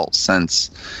I felt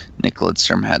since Nick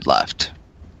Lidstrom had left.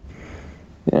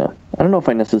 Yeah, I don't know if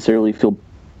I necessarily feel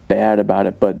bad about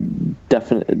it, but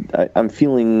definitely I'm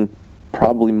feeling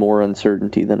probably more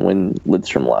uncertainty than when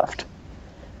Lidstrom left.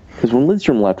 Because when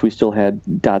Lidstrom left, we still had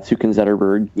Datsyuk and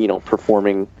Zetterberg,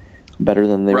 performing better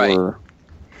than they were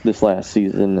this last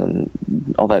season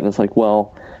and all that. And it's like,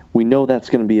 well, we know that's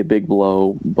going to be a big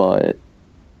blow, but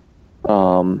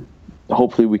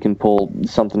hopefully we can pull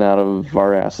something out of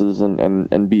our asses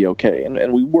and be okay.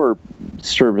 And we were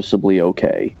serviceably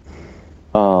okay.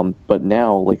 But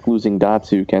now, like, losing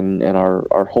Datsyuk and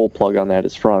our whole plug on that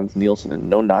is Frans Nielsen, and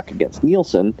no knock against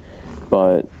Nielsen,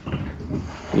 but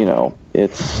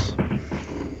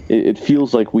it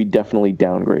feels like we definitely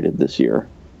downgraded this year,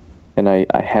 and I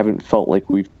haven't felt like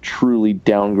we've truly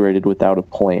downgraded without a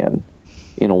plan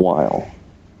in a while.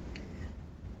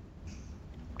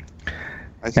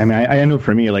 I mean, I know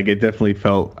for me, like, it definitely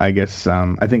felt, I guess,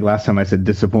 I think last time I said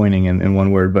disappointing in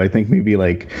one word, but I think maybe,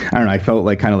 like, I don't know, I felt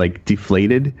like kind of like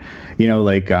deflated,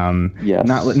 like, yes.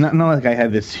 not like I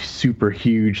had this super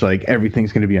huge, like,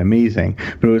 everything's going to be amazing,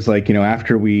 but it was like,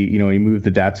 after we moved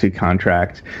the Datsyuk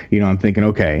contract, I'm thinking,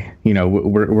 okay,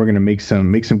 we're going to make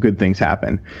some good things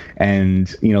happen.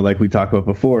 And, like we talked about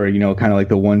before, kind of like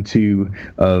the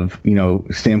 1-2 of,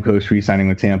 Stamkos re-signing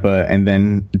with Tampa and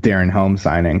then Darren Helm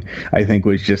signing, I think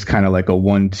was just kind of like a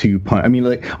 1-2 punch. I mean,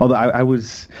 like, although I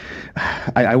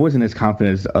wasn't as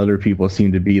confident as other people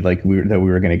seemed to be, like, that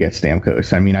we were going to get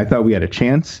Stamkos. I mean, I thought we had a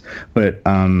chance, but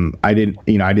I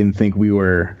didn't think we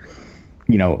were,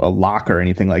 a lock or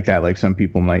anything like that. Like some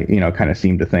people might, kind of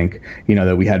seem to think,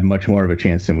 that we had much more of a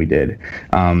chance than we did.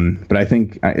 But I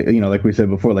think, like we said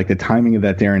before, like the timing of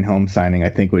that Darren Helm signing, I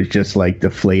think was just like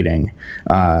deflating,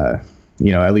 at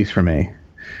least for me.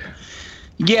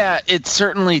 Yeah, it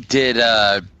certainly did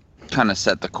kind of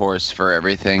set the course for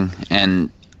everything. And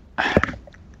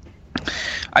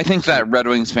I think that Red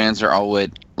Wings fans are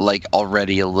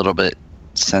already a little bit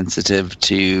sensitive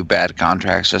to bad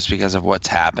contracts just because of what's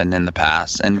happened in the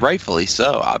past, and rightfully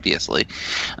so, obviously.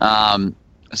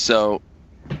 So,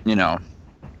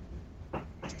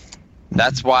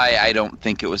 that's why I don't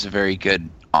think it was a very good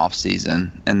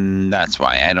offseason, and that's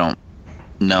why I don't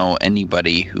know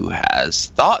anybody who has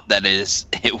thought that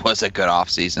it was a good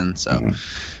offseason. So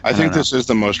I think this is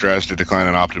the most drastic decline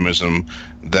in optimism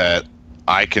that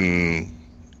I can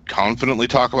confidently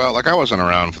talk about. Like, I wasn't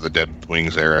around for the Dead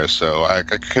Wings era, so I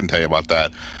couldn't tell you about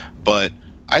that. But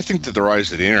I think that the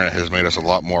rise of the internet has made us a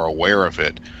lot more aware of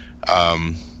it.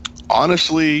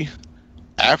 Honestly,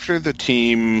 after the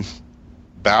team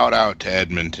bowed out to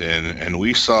Edmonton and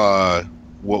we saw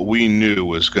what we knew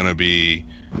was going to be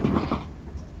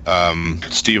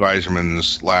Steve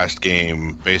Yzerman's last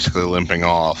game basically limping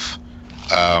off,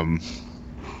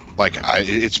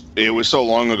 it was so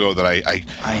long ago that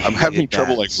I'm having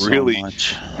trouble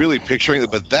really picturing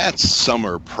it. But that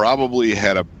summer probably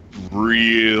had a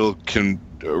real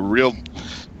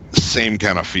same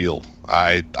kind of feel.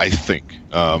 I think.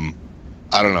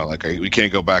 I don't know. Like, we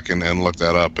can't go back and look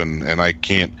that up, and I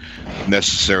can't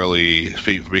necessarily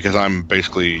speak because I'm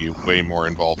basically way more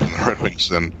involved in the Red Wings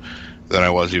than I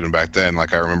was even back then.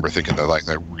 Like, I remember thinking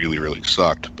that really, really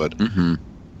sucked. But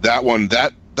that one,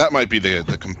 that might be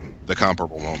the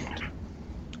comparable moment.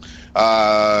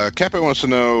 Cape wants to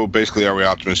know, basically, are we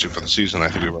optimistic for the season? I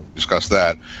think we've already discussed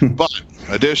that. But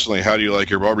additionally, how do you like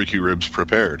your barbecue ribs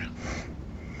prepared?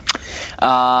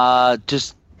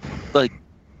 Just like,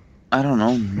 I don't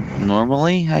know,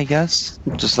 normally, I guess.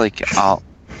 Just like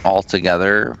all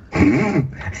together.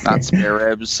 Not spare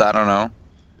ribs, I don't know.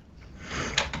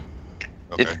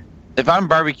 Okay. If I'm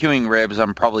barbecuing ribs,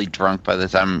 I'm probably drunk by the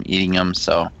time I'm eating them,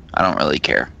 so I don't really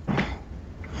care.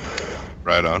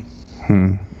 Right on.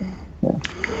 I'm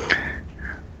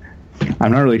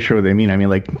not really sure what they mean. I mean,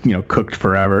 like, cooked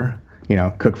forever.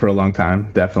 Cooked for a long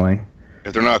time, definitely.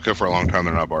 If they're not cooked for a long time,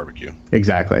 they're not barbecue.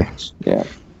 Exactly. Yeah.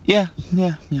 Yeah.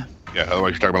 Yeah,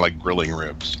 otherwise you're talking about like grilling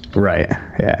ribs. Right.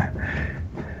 Yeah.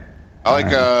 I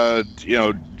like a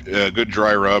good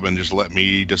dry rub and just let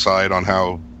me decide on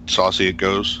how saucy it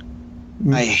goes.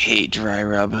 I hate dry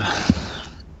rub.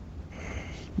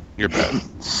 You're bad.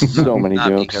 So many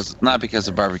jokes. Not because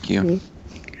of barbecue.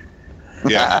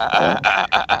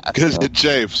 Yeah. Because it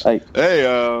chafes.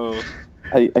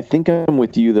 I think I'm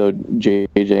with you though,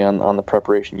 JJ, on the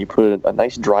preparation. You put a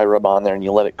nice dry rub on there and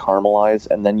you let it caramelize,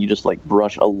 and then you just like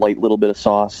brush a light little bit of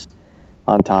sauce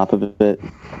on top of it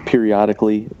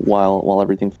periodically while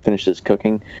everything finishes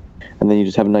cooking, and then you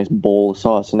just have a nice bowl of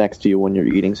sauce next to you when you're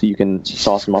eating, so you can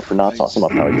sauce them up or not sauce them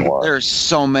up however you want. There's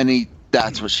so many.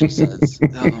 That's what she says.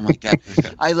 Oh my god!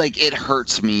 It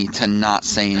hurts me to not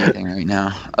say anything right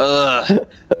now. Ugh.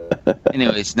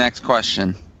 Anyways, next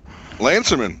question.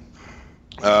 Lancerman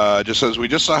just says, we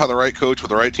just saw how the right coach with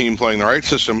the right team playing the right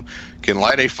system can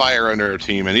light a fire under a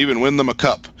team and even win them a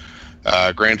cup.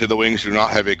 Granted, the Wings do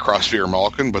not have a Crosby or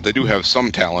Malkin, but they do have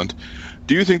some talent.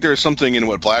 Do you think there's something in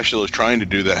what Blashill is trying to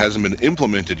do that hasn't been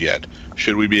implemented yet?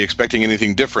 Should we be expecting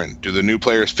anything different? Do the new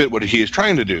players fit what he is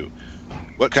trying to do?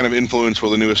 What kind of influence will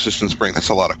the new assistants bring? That's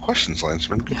a lot of questions,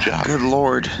 Lanceman. Good job. Good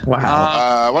Lord.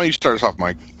 Wow. Why don't you start us off,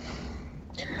 Mike?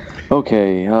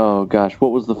 Okay. Oh, gosh.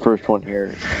 What was the first one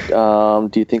here?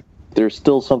 Do you think there's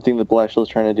still something that Blashill is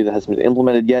trying to do that hasn't been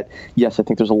implemented yet? Yes, I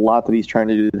think there's a lot that he's trying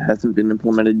to do that hasn't been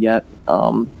implemented yet.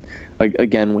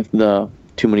 Again, with the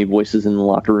too many voices in the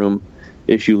locker room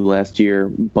issue last year,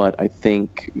 but I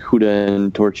think Huda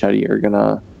and Torchetti are going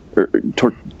to...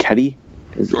 Torchetti?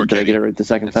 Did I get it right the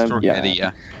second time? Torchetti,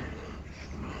 yeah.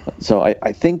 So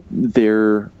I think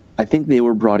they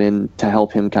were brought in to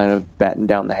help him kind of batten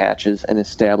down the hatches and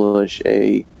establish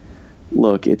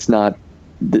look, it's not,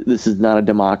 this is not a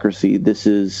democracy. This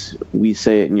is, we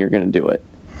say it and you're going to do it.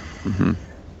 Mm-hmm.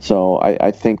 So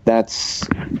I think that's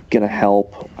going to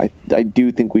help. I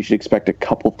do think we should expect a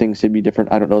couple things to be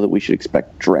different. I don't know that we should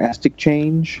expect drastic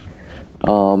change,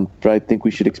 but I think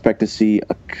we should expect to see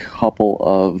a couple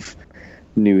of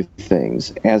new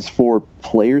things. As for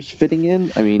players fitting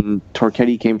in, I mean,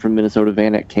 Torchetti came from Minnesota,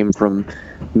 Vanek came from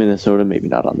Minnesota, maybe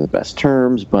not on the best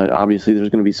terms, but obviously there's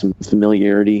going to be some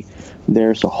familiarity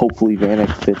there, so hopefully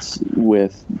Vanek fits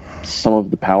with some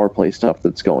of the power play stuff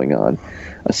that's going on.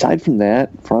 Aside from that,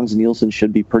 Franz Nielsen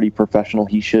should be pretty professional.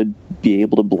 He should be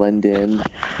able to blend in,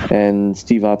 and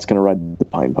Steve Ott's going to ride the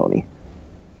pine pony.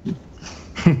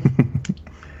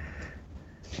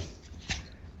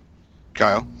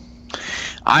 Kyle?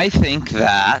 I think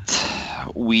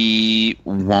that we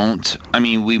won't. I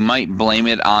mean, we might blame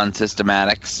it on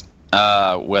systematics,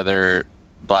 whether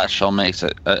Blashill makes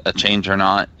a change or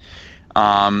not.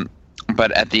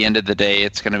 But at the end of the day,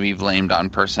 it's going to be blamed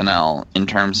on personnel in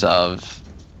terms of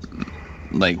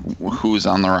like who's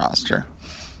on the roster.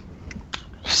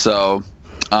 So,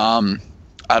 I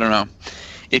don't know.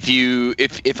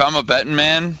 If I'm a betting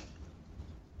man,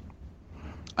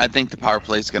 I think the power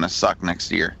play is going to suck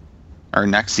next year. Or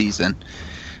next season.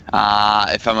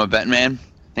 If I'm a bet man,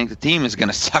 I think the team is going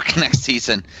to suck next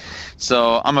season.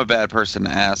 So I'm a bad person to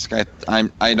ask.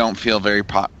 I don't feel very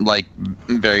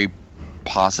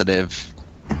positive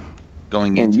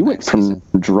going into. And you went from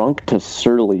drunk to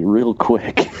surly real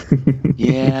quick.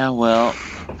 Yeah, well,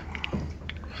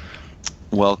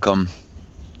 welcome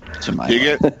to my.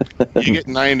 You get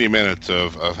 90 minutes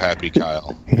of happy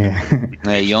Kyle. Yeah.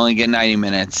 Hey, you only get 90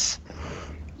 minutes.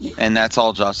 And that's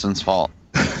all Justin's fault.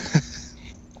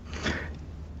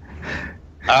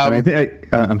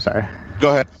 I'm sorry.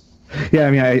 Go ahead. Yeah,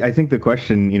 I mean, I think the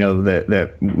question,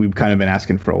 that we've kind of been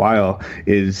asking for a while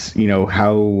is,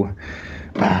 how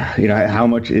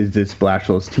much is this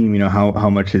Blashill's team? How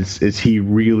much is he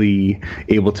really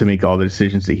able to make all the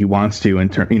decisions that he wants to,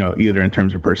 either in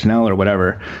terms of personnel or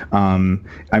whatever.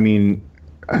 I mean,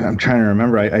 I'm trying to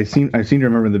remember. I seem to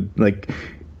remember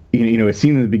it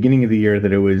seemed in the beginning of the year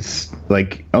that it was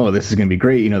like, oh, this is going to be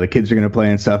great. The kids are going to play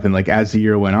and stuff. And like, as the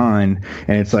year went on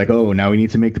and it's like, oh, now we need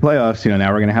to make the playoffs.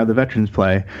 Now we're going to have the veterans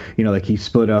play, like he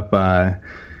split up,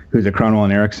 who's it, Cronwall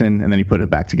and Erickson, and then he put it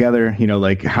back together.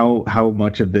 Like how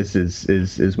much of this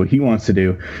is what he wants to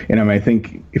do. And I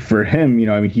think for him,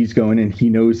 he's going in, he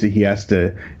knows that he has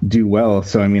to do well.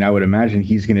 So, I would imagine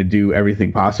he's going to do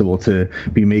everything possible to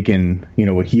be making,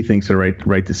 what he thinks are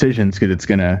right decisions, because it's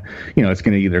going to,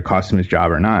 either cost him his job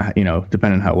or not,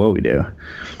 depending on how well we do.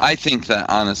 I think that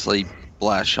honestly,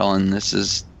 Blashill, and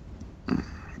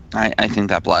I think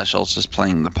that Blashill's just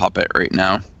playing the puppet right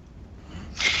now.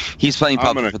 He's playing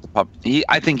puppet for the puppet.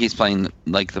 I think he's playing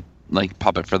like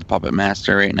puppet for the puppet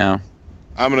master right now.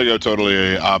 I'm going to go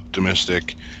totally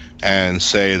optimistic and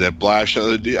say that Blash.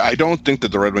 I don't think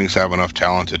that the Red Wings have enough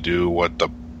talent to do what the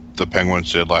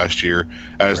Penguins did last year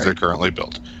as they're currently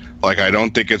built. Like, I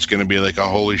don't think it's going to be like a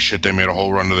holy shit, they made a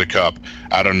whole run to the cup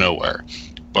out of nowhere.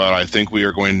 But I think we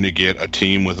are going to get a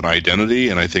team with an identity,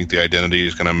 and I think the identity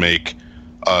is going to make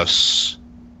us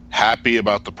happy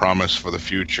about the promise for the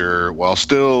future while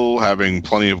still having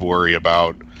plenty of worry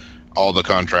about all the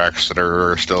contracts that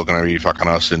are still going to be fucking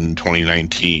us in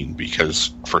 2019,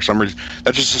 because for some reason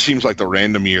that just seems like the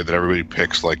random year that everybody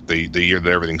picks, like the year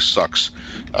that everything sucks,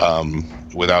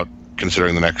 without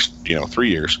considering the next 3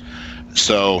 years.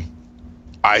 So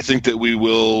I think that we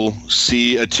will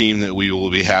see a team that we will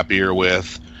be happier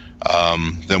with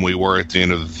than we were at the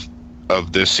end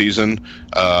of this season.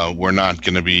 We're not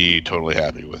going to be totally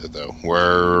happy with it, though.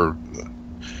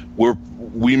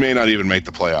 We may not even make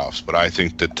the playoffs, but I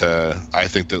think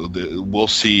that we'll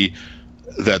see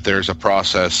that there's a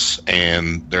process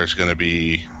and there's going to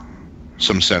be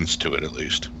some sense to it, at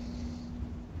least.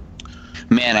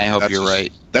 Man, I hope you're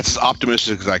right. That's as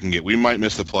optimistic as I can get. We might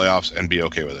miss the playoffs and be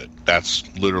okay with it. That's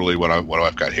literally what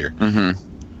I've got here. Mm-hmm.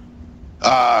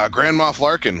 Grand Moff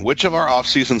Larkin, which of our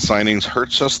off-season signings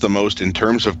hurts us the most in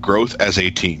terms of growth as a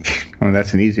team? Oh,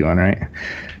 that's an easy one, right?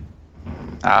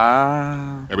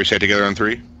 Everybody say it together on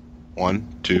 3.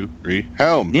 1, 2, 3.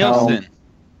 Helm. Nielsen.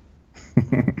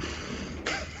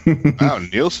 Wow,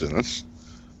 Nielsen. That's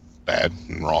bad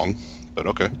and wrong, but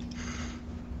okay.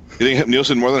 You think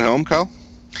Nielsen more than Helm, Kyle?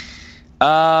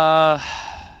 I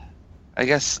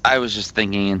guess I was just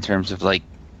thinking in terms of like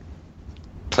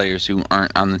players who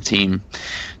aren't on the team.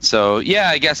 So yeah,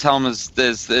 I guess Helm is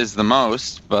the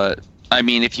most. But I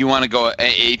mean, if you want to go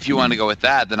with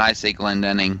that, then I say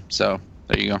Glendening. So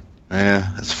there you go.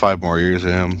 Yeah, that's 5 more years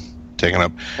of him taking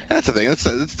up. That's the thing. It's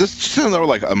just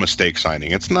like a mistake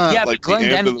signing. It's not like the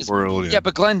end of the world. Yeah,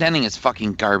 but Glendening is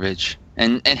fucking garbage.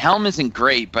 And Helm isn't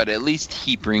great, but at least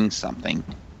he brings something.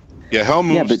 Yeah, Helm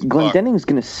moves. Yeah, but Glendening is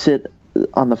going to sit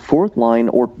on the fourth line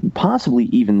or possibly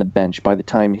even the bench by the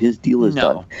time his deal is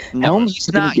done. Helm's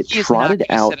going to get trotted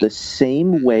out the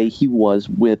same way he was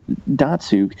with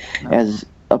Datsuk as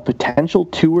a potential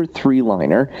 2 or 3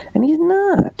 liner, and he's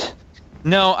not.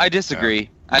 No, I disagree. Yeah.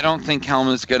 I don't think Helm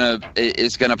is gonna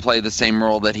play the same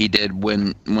role that he did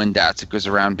when Datsuk was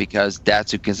around, because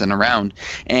Datsuk isn't around,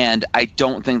 and I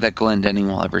don't think that Glendening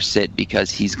will ever sit because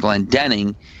he's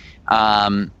Glendening,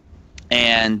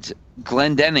 and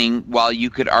Glendening, while you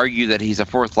could argue that he's a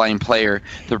fourth line player,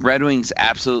 the Red Wings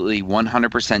absolutely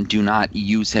 100% do not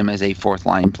use him as a fourth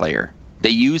line player. They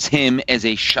use him as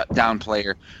a shutdown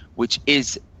player, which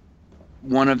is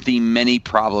one of the many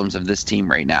problems of this team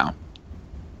right now.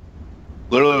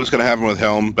 Literally what's going to happen with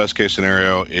Helm, best case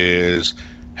scenario, is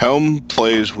Helm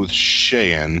plays with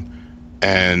Sheahan,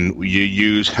 and you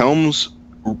use Helm's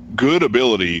good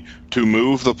ability to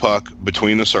move the puck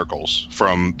between the circles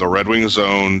from the Red Wings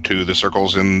zone to the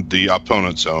circles in the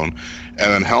opponent zone, and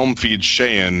then Helm feeds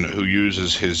Sheahan, who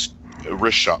uses his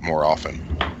wrist shot more often.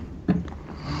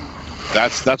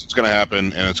 That's what's going to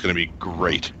happen, and it's going to be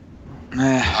great.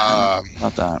 Not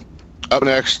that. Up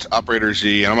next, Operator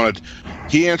Z, and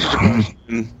he answers a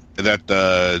question that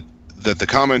the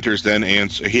commenters then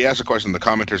answer. He asks a question the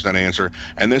commenters then answer,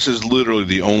 and this is literally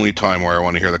the only time where I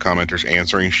want to hear the commenters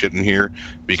answering shit in here,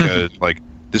 because like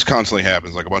this constantly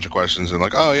happens, like a bunch of questions and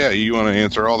like, oh yeah, you want to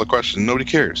answer all the questions, nobody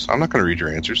cares. I'm not going to read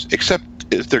your answers except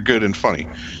if they're good and funny.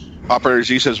 Operator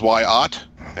Z says why ought,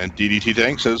 and DDT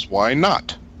Tank says why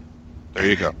not. There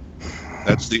you go.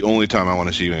 That's the only time I want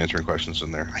to see you answering questions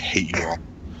in there. I hate you all.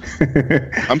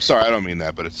 I'm sorry, I don't mean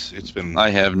that, but it's been.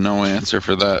 I have no answer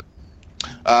for that.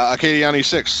 Acadiani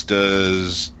 6,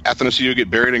 does Athanasiou get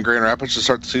buried in Grand Rapids to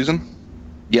start the season?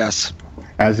 Yes.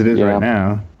 As it is right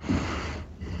now.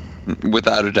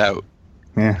 Without a doubt.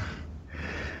 Yeah.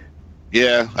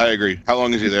 Yeah, I agree. How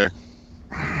long is he there?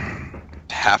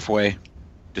 Halfway.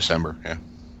 December, yeah.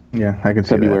 Yeah, I can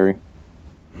see February.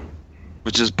 that.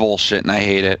 Which is bullshit, and I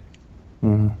hate it.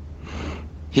 Mm-hmm.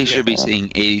 He should be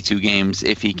seeing 82 games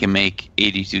if he can make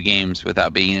 82 games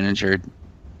without being injured.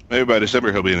 Maybe by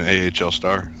December he'll be an AHL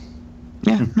star.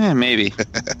 Yeah, maybe.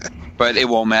 But it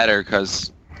won't matter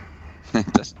because it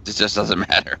just doesn't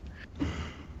matter.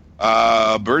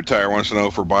 Bird Tire wants to know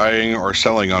if we're buying or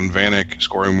selling on Vanek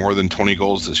scoring more than 20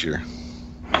 goals this year.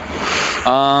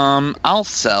 I'll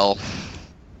sell.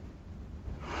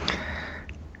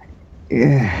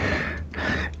 Yeah.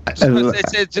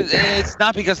 It's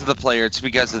not because of the player, it's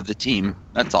because of the team.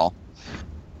 That's all.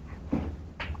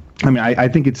 I mean, I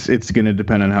think it's going to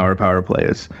depend on how our power play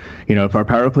is. You know, if our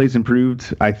power play is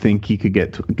improved, I think he could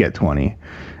get 20.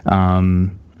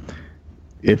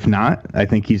 If not, I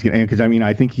think he's going to, because I mean,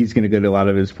 I think he's going to get a lot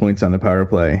of his points on the power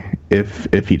play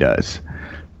if he does.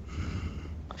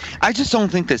 I just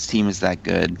don't think this team is that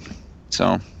good.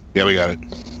 So Yeah, we got it.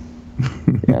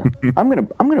 Yeah, I'm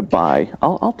gonna buy.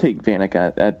 I'll take Vanek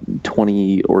at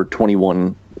 20 or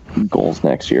 21 goals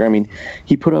next year. I mean,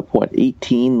 he put up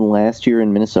 18 last year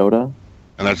in Minnesota.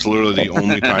 And that's literally the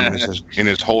only time in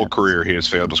his whole career he has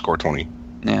failed to score 20.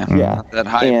 Yeah. That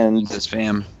high And- this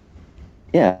fam.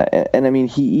 Yeah, and I mean,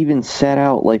 he even sat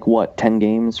out 10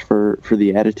 games for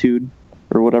the attitude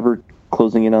or whatever,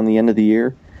 closing in on the end of the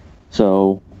year.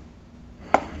 So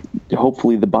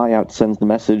hopefully the buyout sends the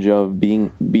message of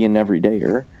being an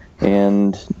everydayer,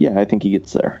 and yeah, I think he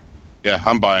gets there. Yeah,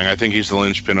 I'm buying. I think he's the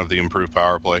linchpin of the improved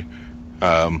power play,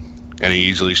 and he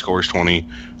easily scores 20.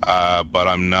 But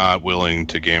I'm not willing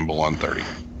to gamble on 30.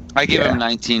 I give him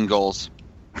 19 goals.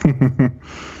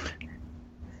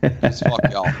 Just fuck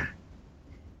y'all.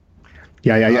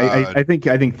 Yeah, I think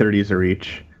 30 is a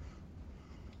reach.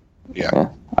 Yeah,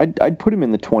 I'd put him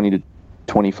in the 20 to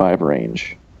 25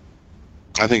 range.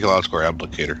 I think he'll outscore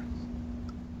Applicator.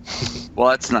 Well,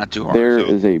 that's not too hard. There So,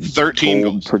 is a 13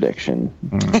 bold goals. prediction.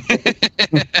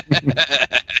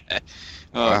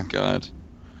 Oh, God.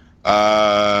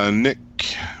 Nick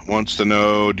wants to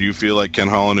know, do you feel like Ken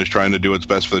Holland is trying to do what's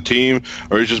best for the team,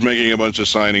 or he's just making a bunch of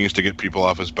signings to get people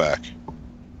off his back?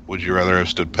 Would you rather have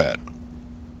stood pat?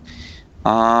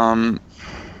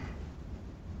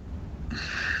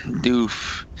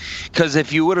 Doof. Because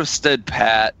if you would have stood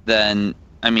pat, then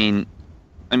I mean,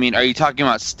 are you talking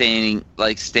about standing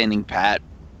pat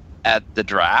at the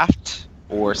draft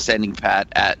or standing pat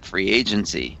at free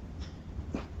agency?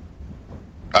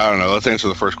 I don't know. Let's answer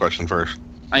the first question first.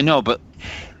 I know, but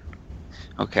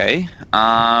okay.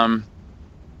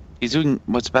 He's doing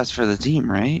what's best for the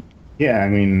team, right? Yeah, I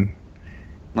mean,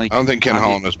 Like, I don't think Ken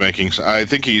Holland is making. I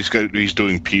think he's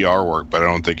doing PR work, but I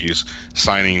don't think he's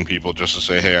signing people just to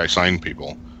say, "Hey, I signed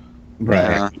people."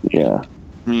 right. Yeah.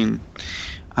 I mean,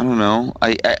 I don't know.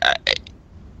 I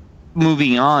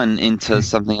moving on into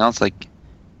something else, like,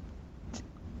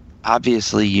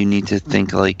 obviously you need to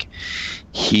think like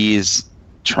he's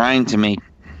trying to make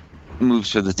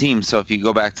moves for the team. So if you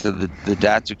go back to the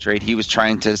Datsuk trade, he was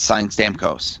trying to sign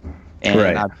Stamkos. And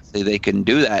Right. obviously they couldn't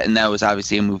do that, and that was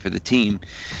obviously a move for the team.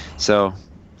 So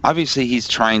obviously he's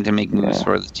trying to make moves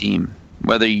for the team,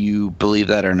 whether you believe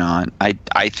that or not.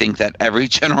 I think that every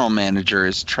general manager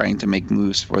is trying to make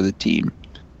moves for the team.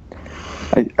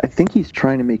 I think he's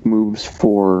trying to make moves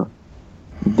for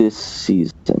this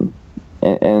season,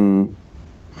 and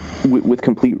with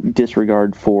complete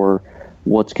disregard for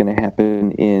what's going to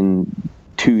happen in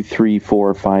 2, 3,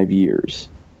 4, 5 years.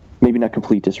 Maybe not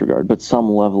complete disregard, but some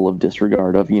level of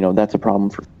disregard of, that's a problem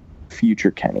for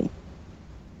future Kenny.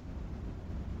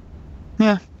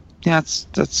 Yeah, that's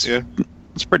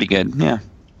it's pretty good. Yeah.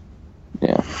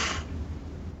 Yeah.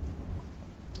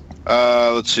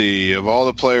 Let's see. Of all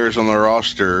the players on the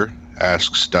roster,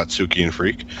 asks Datsuki and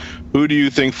Freak, who do you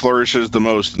think flourishes the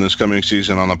most in this coming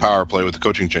season on the power play with the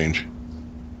coaching change?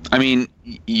 I mean,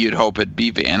 you'd hope it'd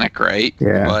be Vanek, right?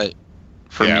 Yeah. But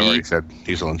for I me, already said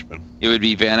he's a linchpin. it would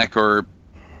be Vanek, or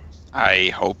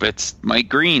I hope it's Mike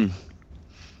Green.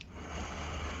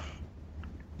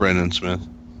 Brendan Smith.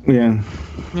 Yeah.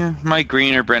 Yeah, Mike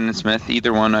Green or Brendan Smith.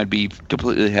 Either one I'd be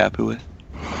completely happy with.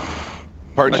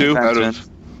 Part Like two, Brendan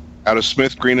out of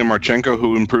Smith, Green, and Marchenko,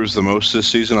 who improves the most this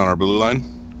season on our blue line?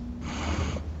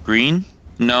 Green?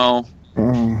 No.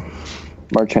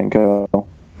 Marchenko.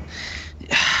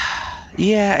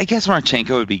 Yeah, I guess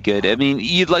Marchenko would be good. I mean,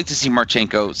 you'd like to see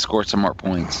Marchenko score some more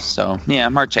points. So, yeah,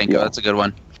 Marchenko, that's a good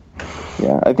one.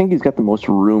 Yeah, I think he's got the most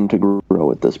room to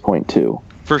grow at this point, too.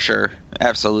 For sure.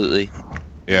 Absolutely.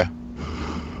 Yeah.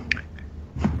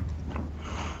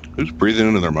 Who's breathing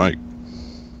into their mic?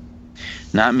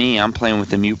 Not me. I'm playing with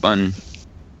the mute button.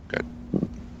 Got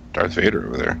Darth Vader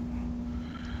over there.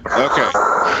 Okay.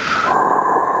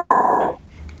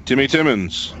 Timmy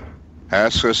Timmons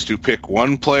asks us to pick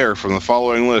one player from the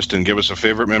following list and give us a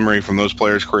favorite memory from those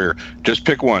players' career. Just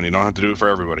pick one. You don't have to do it for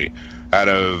everybody. Out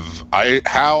of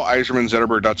Howe, Yzerman,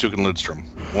 Zetterberg, Datsuk, and Lidstrom.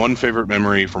 One favorite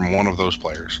memory from one of those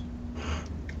players.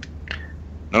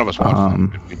 None of us watched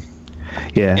it.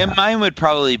 Yeah. Yeah, mine would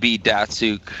probably be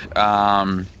Datsuk.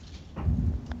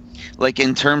 Like,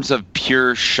 in terms of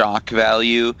pure shock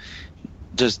value,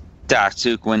 just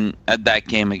Datsuk when at that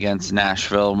game against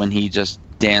Nashville, when he just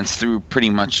danced through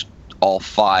pretty much all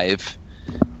 5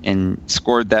 and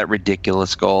scored that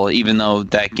ridiculous goal, even though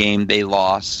that game they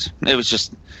lost. It was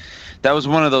just that was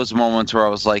one of those moments where I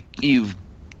was like, "You've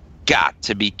got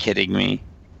to be kidding me."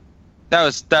 That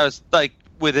was like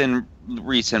within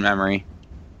recent memory.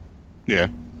 Yeah,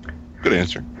 good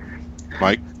answer,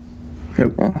 Mike.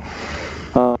 I'm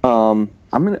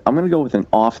gonna go with an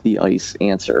off the ice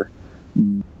answer,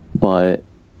 but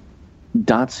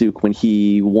Datsuk, when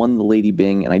he won the Lady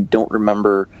Byng, and I don't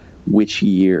remember which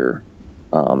year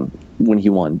when he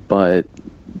won, but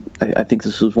I think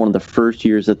this was one of the first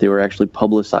years that they were actually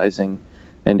publicizing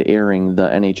and airing the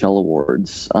NHL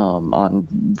awards on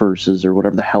Versus or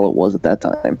whatever the hell it was at that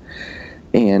time.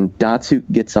 And Datsuk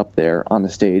gets up there on the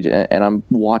stage, and I'm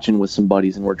watching with some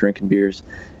buddies, and we're drinking beers,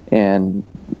 and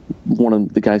one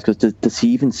of the guys goes, does he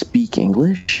even speak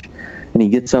English? And he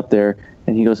gets up there,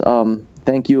 and he goes,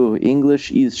 thank you,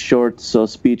 English is short, so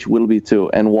speech will be too,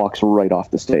 and walks right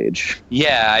off the stage.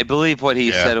 Yeah, I believe what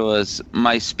he said was,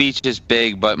 my speech is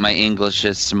big, but my English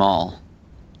is small.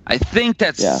 I think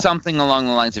that's something along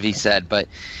the lines of he said, but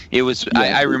it was.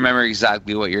 Yeah. I remember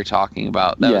exactly what you're talking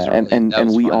about. That was really,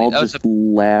 and we all just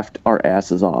laughed our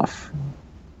asses off.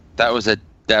 That was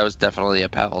definitely a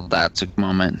Pavel Datsuk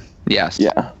moment. Yes.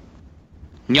 Yeah.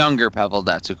 Younger Pavel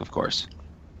Datsuk, of course.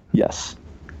 Yes.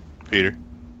 Peter.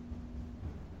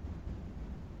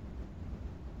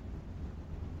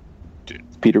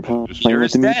 Peter playing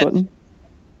with the mute button.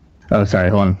 Oh, sorry.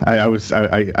 Hold on. I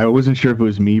wasn't sure if it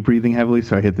was me breathing heavily,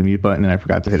 so I hit the mute button and I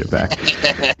forgot to hit it back.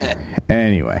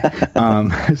 Anyway,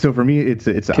 so for me, it's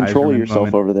control Yzerman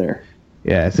yourself moment. Over there.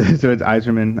 Yeah, so it's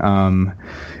Yzerman.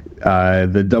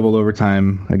 The double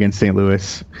overtime against St.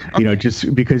 Louis. Okay.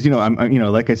 Just because I'm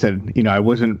like I said, I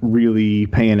wasn't really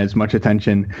paying as much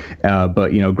attention, but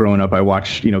growing up, I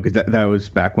watched because that was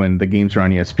back when the games were on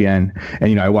ESPN,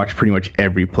 and I watched pretty much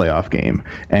every playoff game,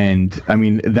 and I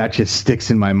mean that just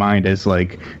sticks in my mind as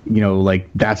like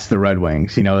that's the Red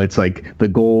Wings. It's like the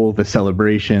goal, the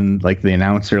celebration, like the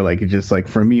announcer, like it's just like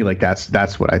for me, like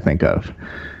that's what I think of.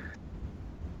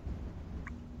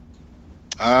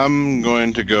 I'm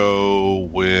going to go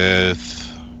with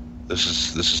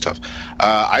this is tough.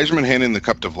 Yzerman handing the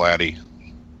cup to Vladdy.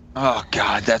 Oh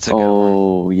God, that's a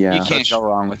good one. Yeah, you can't go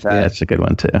wrong with that. Yeah, that's a good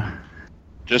one too.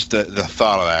 Just the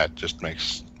thought of that just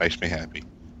makes me happy,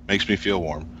 makes me feel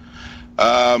warm.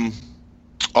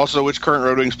 Also, which current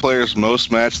Red Wings players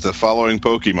most match the following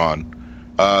Pokemon?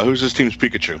 Who's this team's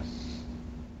Pikachu?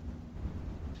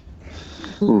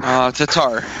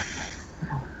 Tatar.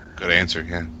 Good answer.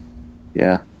 Yeah.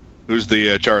 Yeah. Who's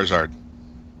the Charizard?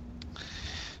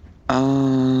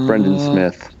 Brendan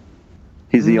Smith.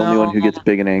 He's the only one who gets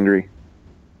big and angry.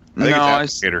 I think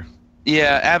it's Applicator.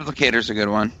 Yeah, Applicator's a good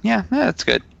one. Yeah, that's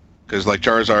good. Because like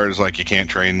Charizard is like, you can't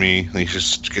train me. He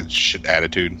just gets shit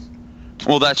attitude.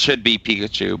 Well, that should be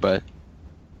Pikachu, but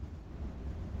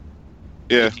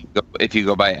yeah, if you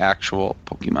go by actual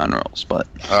Pokemon rules. But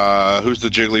who's the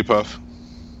Jigglypuff?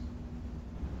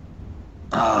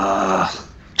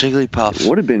 Jigglypuff. It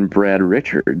would have been Brad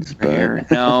Richards,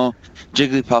 but no,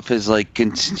 Jigglypuff is like.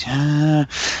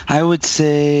 I would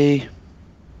say,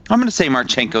 I'm going to say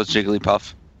Marchenko's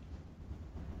Jigglypuff.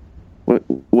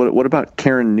 What about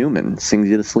Karen Newman? Sings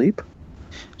you to sleep?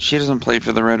 She doesn't play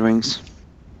for the Red Wings.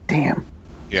 Damn.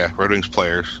 Yeah, Red Wings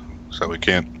players, so we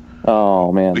can't.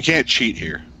 Oh man, we can't cheat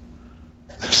here.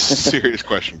 Serious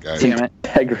question, guys. Damn it.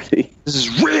 Integrity. This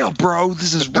is real, bro.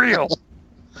 This is real.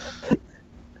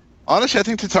 Honestly, I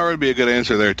think Tatar would be a good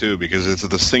answer there, too, because it's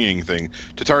the singing thing.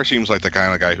 Tatar seems like the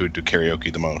kind of guy who'd do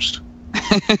karaoke the most.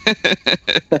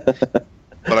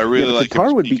 But I really like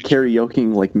Tatar would be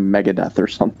karaokeing like Megadeth or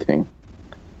something.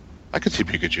 I could see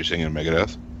Pikachu singing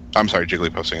Megadeth. I'm sorry,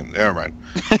 Jigglypuff singing. Never mind.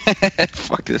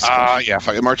 Fuck this. Yeah,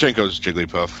 fuck it. Marchenko's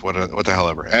Jigglypuff. What the hell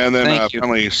ever. And then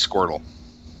finally, Squirtle.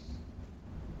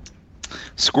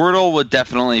 Squirtle would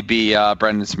definitely be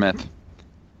Brendan Smith.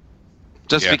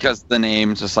 Just because the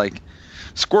name's just like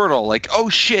Squirtle, like, oh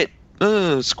shit,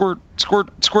 squirt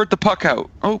the puck out.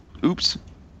 Oh, oops.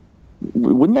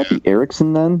 Wouldn't that be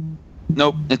Erickson then?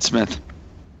 Nope, it's Smith.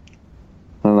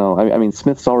 I don't know. I mean,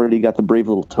 Smith's already got the Brave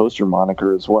Little Toaster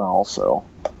moniker as well, so.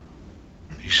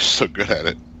 He's just so good at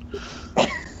it.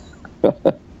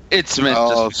 It's Smith,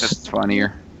 just because it's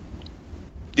funnier.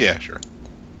 Yeah, sure.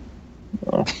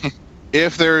 Oh.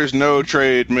 If there is no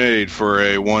trade made for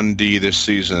a 1D this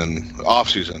season,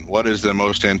 off-season, what is the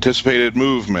most anticipated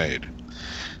move made?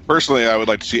 Personally, I would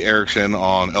like to see Erickson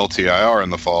on LTIR in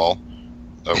the fall.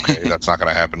 Okay, that's not going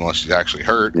to happen unless he's actually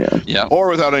hurt. Yeah. Or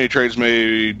without any trades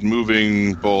made,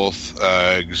 moving both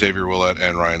Xavier Willett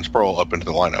and Ryan Sproul up into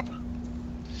the lineup.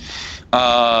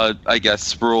 I guess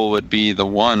Sproul would be the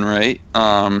one, right?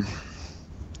 Yeah.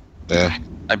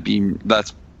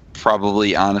 that's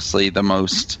probably honestly the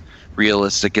most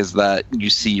realistic is that you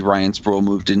see Ryan Sproul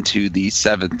moved into the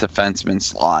 7th defenseman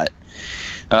slot.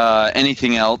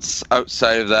 Anything else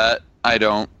outside of that, I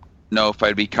don't know if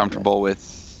I'd be comfortable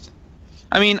with.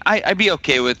 I mean, I'd be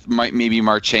okay with maybe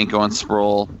Marchenko and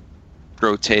Sproul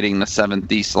rotating the 7th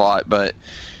D slot, but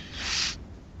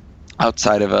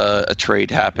outside of a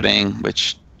trade happening,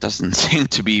 which doesn't seem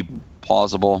to be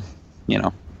plausible,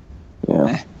 Yeah.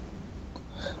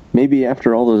 Maybe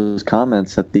after all those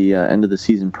comments at the end of the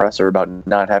season presser about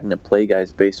not having to play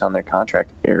guys based on their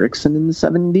contract, Erickson in the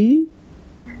 7D?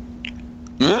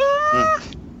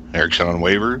 Erickson on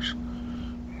waivers?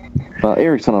 Well,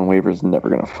 Erickson on waivers is never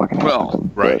going to fucking happen.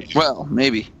 Right. Well,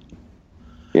 maybe.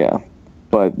 Yeah.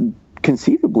 But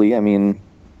conceivably, I mean,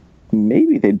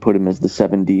 maybe they'd put him as the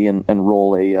 7D and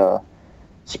roll a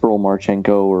Sproul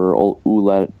Marchenko or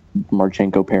Ouellet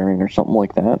Marchenko pairing or something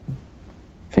like that.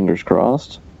 Fingers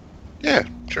crossed. Yeah,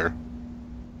 sure.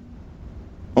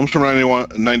 Homes from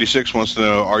 96 wants to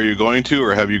know, are you going to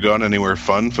or have you gone anywhere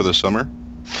fun for the summer?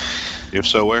 If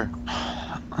so, where?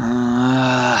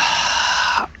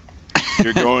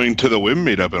 You're going to the WIM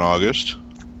meetup in August.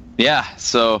 Yeah,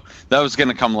 so that was going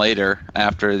to come later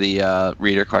after the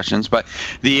reader questions, but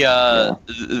the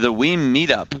WIM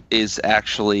meetup is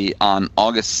actually on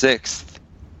August 6th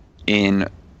in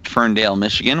Ferndale,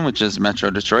 Michigan, which is Metro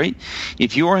Detroit.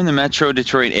 If you are in the Metro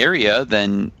Detroit area,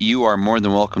 then you are more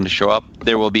than welcome to show up.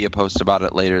 There will be a post about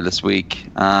it later this week,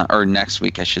 or next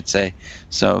week, I should say.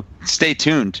 So stay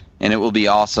tuned, and it will be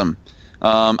awesome.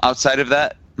 Outside of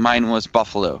that, mine was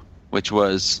Buffalo, which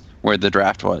was where the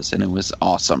draft was, and it was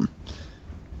awesome.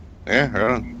 Yeah,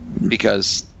 right.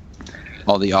 Because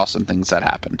all the awesome things that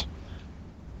happened.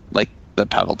 Like the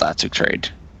Pavel Datsyuk trade.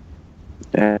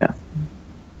 Yeah.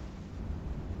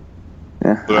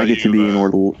 Yeah, I get to be in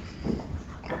Orlando.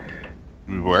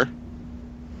 Where?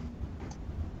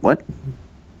 What?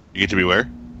 You get to be where?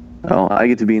 Oh, I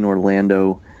get to be in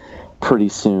Orlando pretty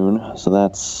soon, so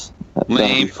that'll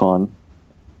be fun.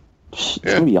 It's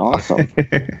gonna be awesome.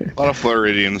 A lot of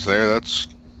Floridians there. That's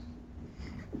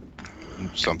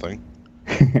something.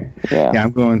 Yeah.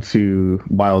 I'm going to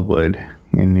Wildwood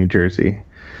in New Jersey.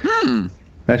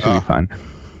 That should be fun.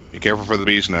 Be careful for the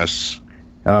bees' nests.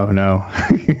 Oh no.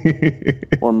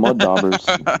 Or mud daubers.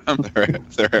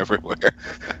 They're everywhere.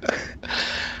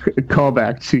 Call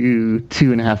back to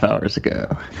 2.5 hours ago.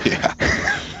 Yeah.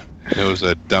 It was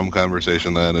a dumb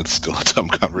conversation then. It's still a dumb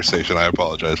conversation. I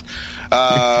apologize.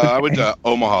 I went to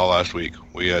Omaha last week.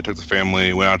 We took the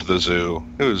family, went out to the zoo.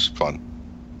 It was fun.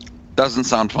 Doesn't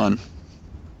sound fun.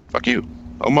 Fuck you.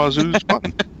 Omaha Zoo is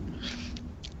fun.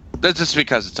 That's just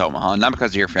because it's Omaha, not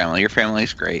because of your family. Your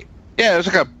family's great. Yeah, it's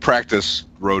like a practice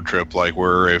road trip, like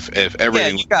where if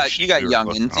everything. Yeah, you got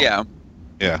youngins. Yeah.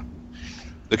 Yeah.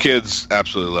 The kids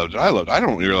absolutely loved it. I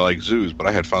don't really like zoos, but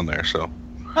I had fun there. So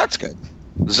That's good.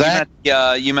 Zach,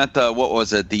 you met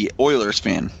the the Oilers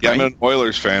fan. yeah, right? I'm an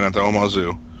Oilers fan at the Omaha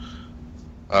Zoo,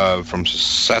 from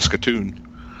Saskatoon.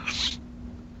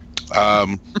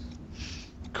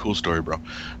 Cool story, bro.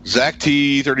 Zach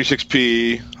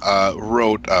T36P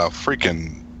wrote a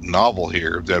freaking novel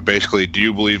here that basically, do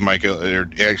you believe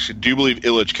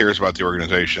Ilitch cares about the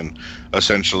organization?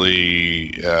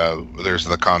 Essentially, there's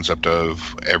the concept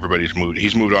of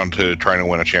he's moved on to trying to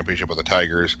win a championship with the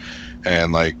Tigers,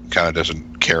 and like kind of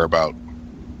doesn't care about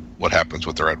what happens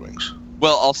with the Red Wings.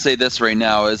 Well, I'll say this right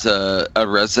now, as a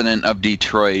resident of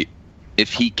Detroit,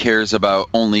 if he cares about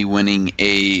only winning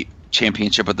a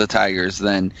championship with the Tigers,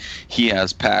 then he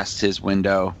has passed his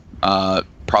window,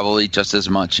 probably just as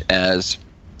much as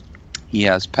he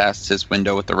has passed his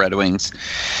window with the Red Wings.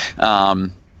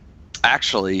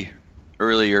 Actually,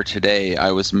 earlier today,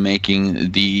 I was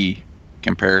making the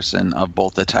comparison of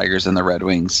both the Tigers and the Red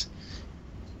Wings,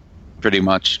 pretty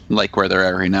much like where they're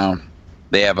at right now.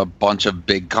 They have a bunch of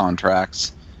big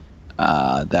contracts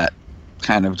that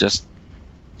kind of just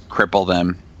cripple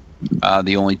them.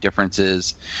 The only difference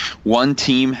is one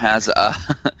team has a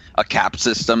cap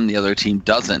system, the other team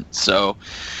doesn't. So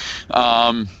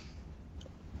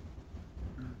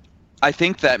I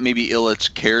think that maybe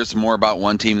Ilitch cares more about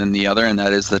one team than the other, and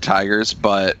that is the Tigers,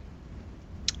 but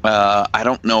I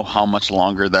don't know how much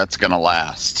longer that's going to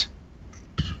last.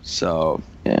 So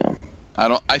Yeah.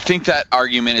 I think that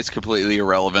argument is completely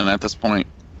irrelevant at this point.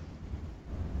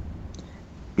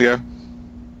 Yeah.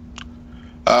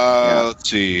 Let's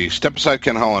see. Step Aside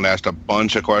Ken Holland asked a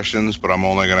bunch of questions, but I'm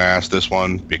only going to ask this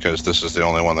one because this is the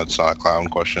only one that's not a clown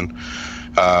question.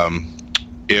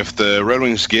 If the Red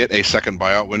Wings get a second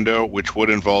buyout window, which would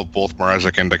involve both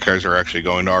Mrazek and DeKaiser actually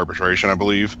going to arbitration, I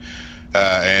believe,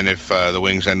 and if the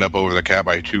Wings end up over the cap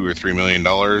by $2 or $3 million,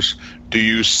 do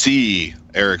you see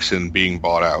Eriksson being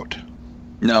bought out?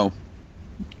 No.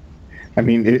 I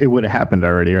mean, it would have happened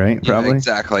already, right? Probably. Yeah,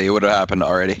 exactly. It would have happened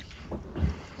already.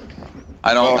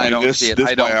 I don't see it.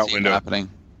 I don't see it happening.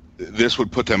 This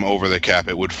would put them over the cap.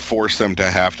 It would force them to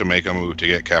have to make a move to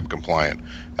get cap compliant.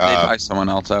 They'd buy someone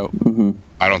else out. Mm-hmm.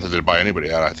 I don't think they'd buy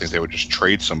anybody out. I think they would just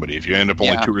trade somebody. If you end up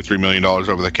only $2 or $3 million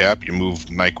over the cap, you move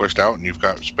Nyquist out and you've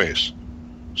got space.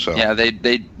 So yeah,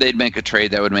 they'd make a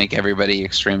trade that would make everybody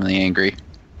extremely angry.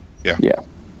 Yeah.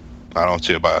 I don't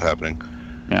see a buyout happening.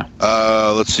 Yeah.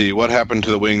 Let's see. What happened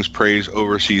to the Wings' praise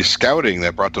overseas scouting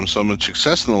that brought them so much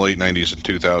success in the late 90s and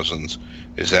 2000s?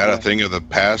 Is that a thing of the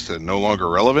past and no longer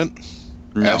relevant?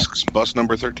 No. Asks bus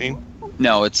number 13.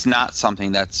 No, it's not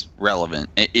something that's irrelevant.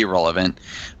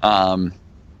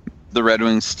 The Red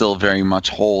Wings still very much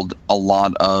hold a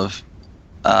lot of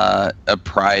a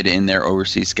pride in their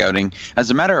overseas scouting.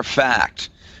 As a matter of fact,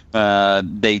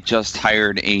 they just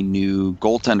hired a new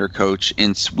goaltender coach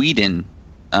in Sweden,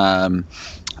 and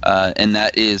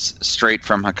that is straight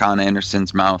from Hakan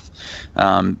Andersson's mouth.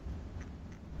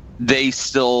 They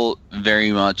still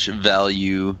very much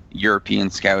value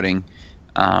European scouting,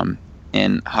 and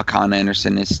Hakan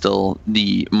Andersson is still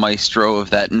the maestro of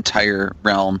that entire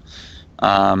realm.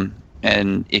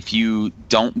 And if you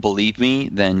don't believe me,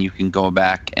 then you can go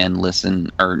back and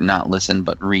listen, or not listen,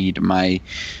 but read my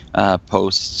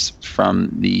posts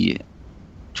from the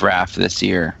draft this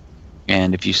year.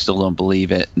 And if you still don't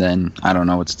believe it, then I don't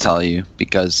know what to tell you.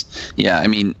 Because, yeah, I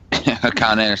mean,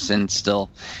 Hakan Andersson still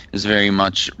is very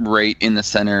much right in the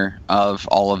center of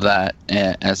all of that,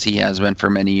 as he has been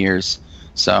for many years.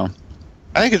 So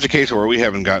I think it's a case where we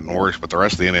haven't gotten worse, but the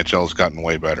rest of the NHL has gotten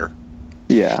way better.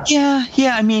 Yeah.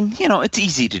 Yeah. I mean, it's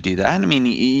easy to do that. I mean,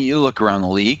 you look around the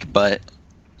league, but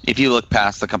if you look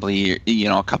past a couple of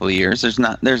years, there's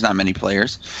not many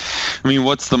players. I mean,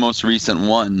 what's the most recent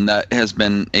one that has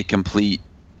been a complete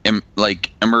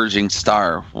emerging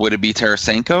star? Would it be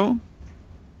Tarasenko?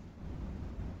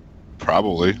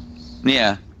 Probably.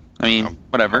 Yeah. I mean,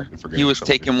 whatever. He was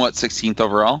taken 16th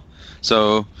overall.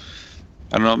 So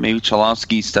I don't know, maybe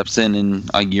Cholowski steps in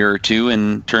a year or two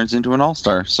and turns into an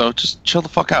all-star. So just chill the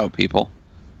fuck out, people.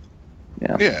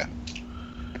 Yeah.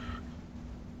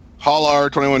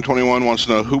 Hallar2121 wants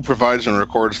to know who provides and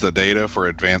records the data for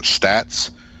advanced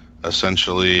stats.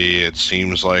 Essentially, it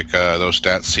seems like those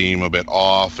stats seem a bit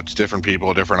off. It's different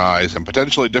people, different eyes, and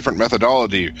potentially different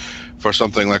methodology for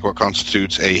something like what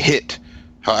constitutes a hit.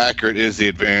 How accurate is the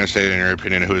advanced data in your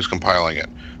opinion, and who is compiling it?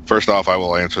 First off, I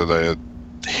will answer the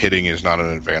hitting is not an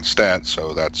advanced stat,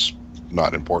 so that's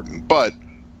not important. But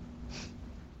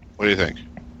what do you think? You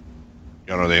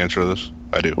don't know the answer to this?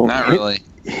 I do. Well, not really.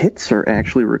 Hits are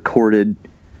actually recorded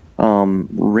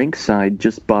rinkside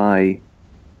just by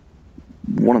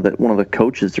one of the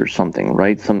coaches or something,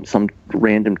 right? Some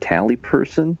random tally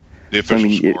person. The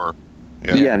official scorer.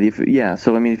 Yeah.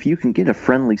 So I mean, if you can get a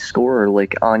friendly scorer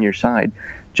on your side,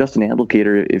 Justin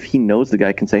Abdelkader, if he knows the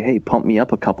guy, can say, "Hey, pump me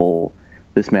up a couple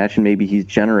this match," and maybe he's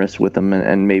generous with them,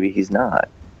 and maybe he's not.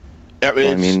 Yeah,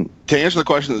 to answer the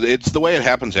question, it's the way it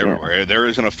happens everywhere. Yeah. There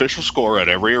is an official score at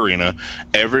every arena.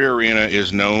 Every arena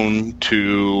is known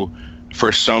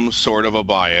for some sort of a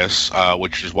bias,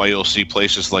 which is why you'll see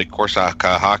places like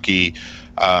Korsaka Hockey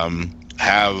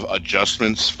have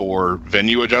adjustments for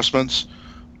venue adjustments,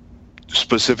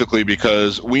 specifically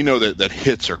because we know that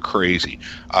hits are crazy.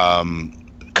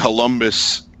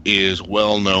 Columbus is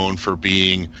well known for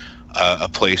being a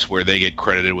place where they get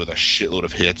credited with a shitload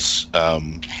of hits,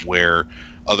 where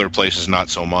other places not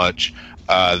so much.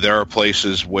 There are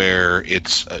places where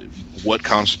it's what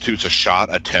constitutes a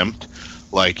shot attempt.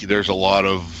 Like there's a lot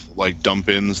of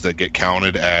dump-ins that get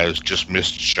counted as just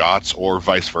missed shots, or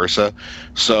vice versa.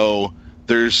 So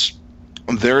there is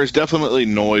definitely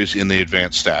noise in the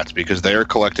advanced stats because they are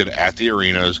collected at the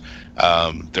arenas.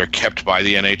 They're kept by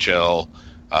the NHL.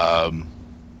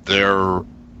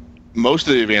 Most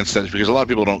of the advanced stats, because a lot of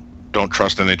people don't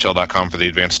trust NHL.com for the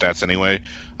advanced stats anyway,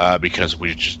 because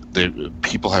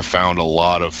people have found a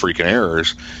lot of freaking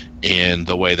errors in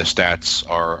the way the stats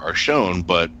are shown.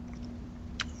 But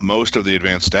most of the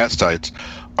advanced stats sites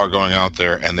are going out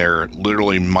there and they're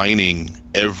literally mining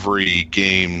every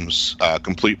game's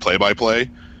complete play-by-play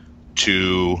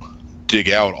to dig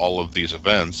out all of these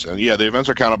events. And yeah, the events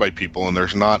are counted by people, and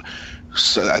there's not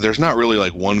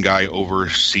really one guy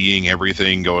overseeing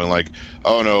everything going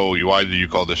oh no, why did you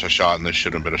call this a shot and this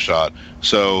shouldn't have been a shot?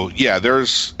 So yeah,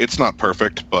 it's not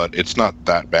perfect, but it's not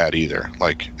that bad either.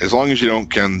 As long as you don't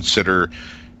consider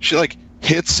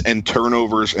hits and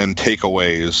turnovers and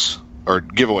takeaways, or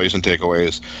giveaways and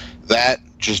takeaways, that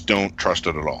just don't trust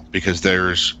it at all because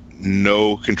there's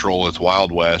no control. It's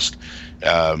Wild West.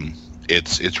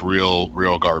 It's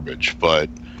real garbage. But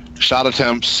shot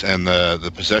attempts and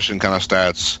the possession kind of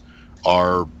stats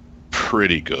are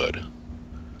pretty good.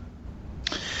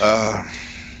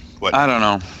 What? I don't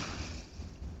know.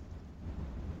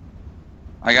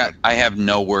 I have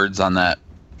no words on that.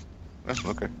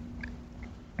 Okay.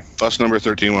 Bus number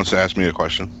 13 wants to ask me a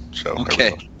question. So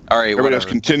okay. All right. Everybody else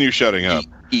continue shutting up.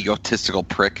 Egotistical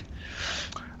prick.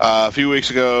 A few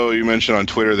weeks ago, you mentioned on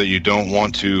Twitter that you don't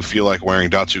want to feel like wearing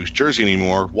Datsuk's jersey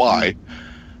anymore. Why?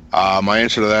 My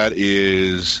answer to that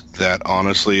is that,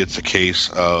 honestly, it's a case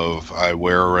of I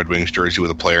wear a Red Wings jersey with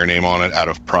a player name on it out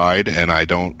of pride, and I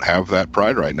don't have that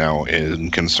pride right now in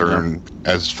concern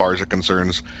as far as it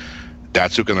concerns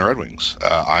Datsuk and the Red Wings.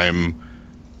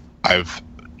 I've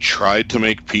tried to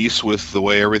make peace with the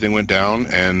way everything went down,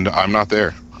 and I'm not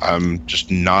there. I'm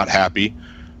just not happy.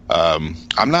 I'm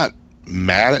not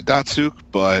mad at Datsuk,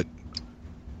 but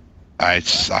I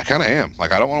kind of am.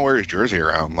 Like, I don't want to wear his jersey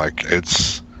around. Like,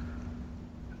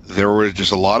 there were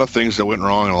just a lot of things that went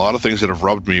wrong and a lot of things that have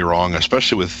rubbed me wrong,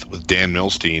 especially with Dan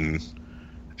Milstein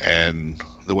and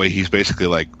the way he's basically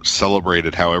like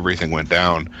celebrated how everything went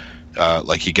down.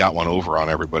 Like he got one over on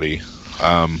everybody.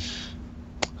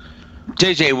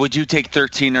 JJ, would you take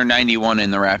 13 or 91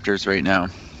 in the Raptors right now?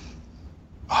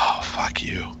 Oh, fuck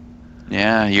you.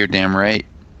 Yeah, you're damn right.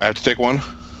 I have to take one?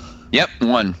 Yep,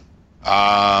 one.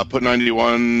 Put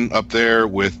 91 up there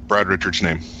with Brad Richards'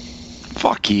 name.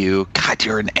 Fuck you. God,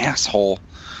 you're an asshole.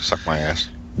 Suck my ass.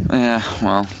 Yeah,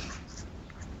 well.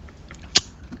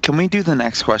 Can we do the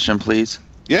next question, please?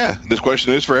 Yeah, this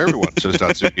question is for everyone, says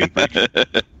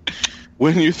Datsuk.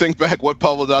 When you think back, what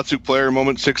Pavel Datsuk player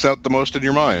moment sticks out the most in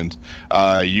your mind?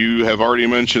 You have already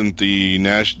mentioned the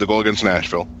goal against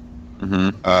Nashville.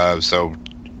 Mm-hmm. So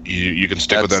you can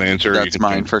stick with that answer. That's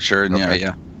mine for sure. Okay.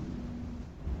 Yeah.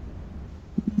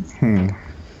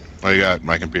 What you got,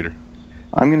 Mike and Peter?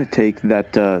 I'm going to take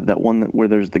that one where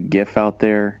there's the GIF out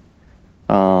there.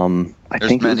 I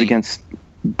think it was against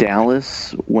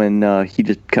Dallas when he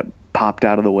just popped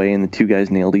out of the way and the two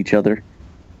guys nailed each other.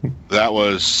 That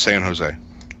was San Jose.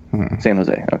 San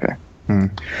Jose, okay.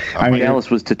 Dallas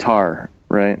was Tatar,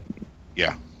 right?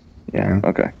 Yeah. Yeah,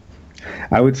 okay.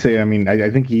 I would say, I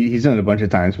think he's done it a bunch of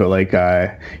times, but like,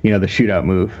 the shootout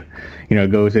move,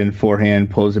 goes in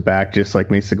forehand, pulls it back, just like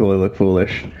makes the goalie look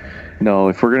foolish. No,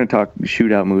 if we're going to talk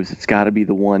shootout moves, it's got to be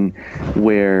the one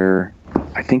where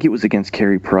I think it was against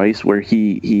Carey Price where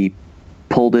he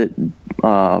pulled it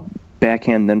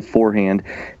backhand, then forehand.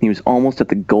 And he was almost at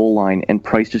the goal line, and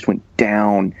Price just went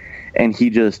down, and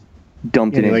he just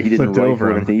dumped it in. Like he didn't flipped right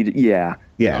over for anything. Yeah.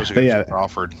 That was against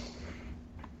Crawford.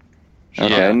 Okay,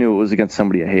 Yeah. I knew it was against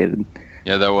somebody I hated.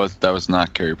 Yeah, that was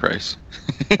not Carey Price.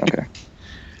 Okay.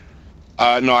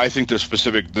 No, I think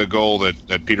the goal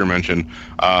that Peter mentioned,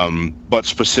 but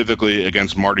specifically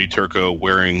against Marty Turco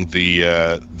wearing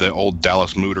the old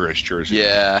Dallas Mooterist jersey.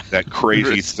 Yeah. That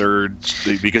crazy third,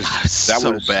 because that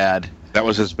was bad. That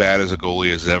was as bad as a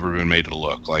goalie has ever been made to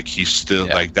look. Like, he's still,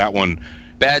 like, that one.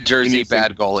 Bad jersey,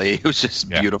 bad goalie. It was just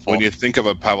beautiful. When you think of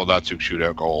a Pavel Datsuk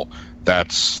shootout goal,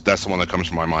 that's the one that comes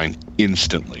to my mind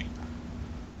instantly.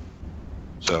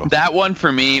 So that one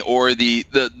for me, or the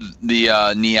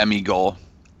Niemi goal,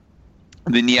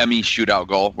 the Niemi shootout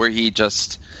goal, where he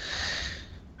just,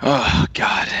 oh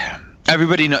God,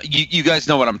 everybody know, you guys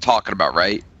know what I'm talking about,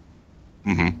 right?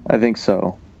 Mm-hmm. I think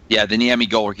so. Yeah, the Niemi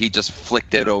goal where he just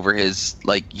flicked it over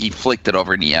he flicked it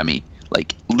over Niemi,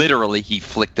 like literally he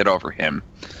flicked it over him.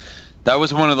 That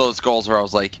was one of those goals where I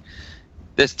was like,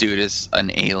 this dude is an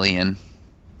alien.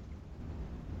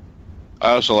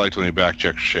 I also liked when he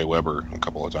backchecked Shea Weber a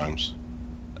couple of times.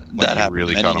 Like, That happened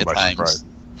really many caught him by times. surprise.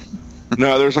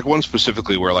 No, there's like one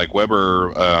specifically where like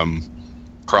Weber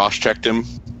cross-checked him,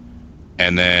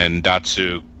 and then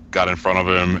Datsuk got in front of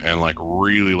him and like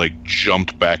really like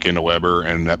jumped back into Weber,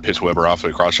 and that pissed Weber off. So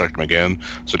he cross-checked him again.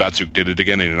 So Datsuk did it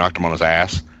again, and he knocked him on his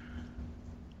ass.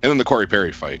 And then the Corey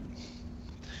Perry fight.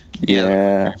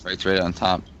 Yeah. Fight's right on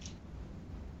top.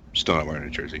 Still not wearing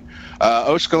a jersey.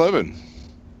 Oscar Levin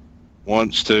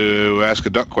wants to ask a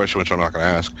duck question, which I'm not going to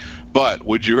ask. But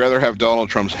would you rather have Donald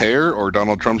Trump's hair or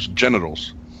Donald Trump's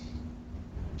genitals?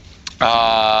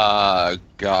 God,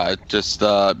 just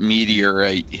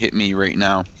meteorite hit me right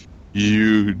now.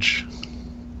 Huge.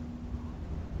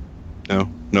 No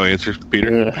answers,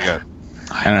 Peter? Yeah.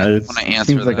 I I don't don't want to know. It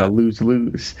answer seems like that. a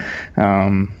lose-lose.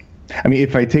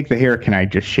 If I take the hair, can I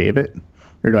just shave it,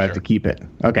 or do I have to keep it?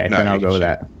 Okay, No, then you I'll can go with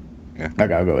shave that. Yeah.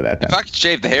 Okay, I'll go with that then. If I could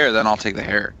shave the hair, then I'll take the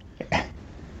hair.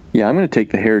 Yeah, I'm going to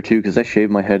take the hair too because I shave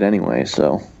my head anyway.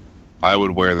 So I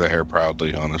would wear the hair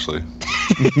proudly, honestly.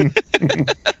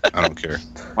 I don't care.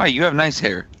 Why? You have nice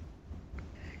hair.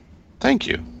 Thank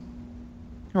you.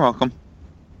 You're welcome.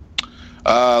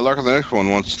 Larkin, the next one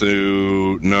wants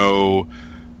to know,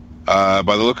 by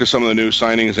the look of some of the new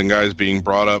signings and guys being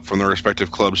brought up from their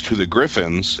respective clubs to the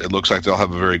Griffins, it looks like they'll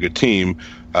have a very good team.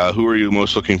 Who are you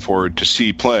most looking forward to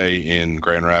see play in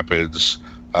Grand Rapids?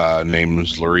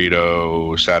 Names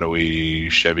Laredo,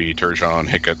 Sadowy, Chevy, Turgeon,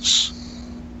 Hicketts.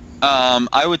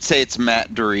 I would say it's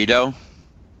Matt Dorito.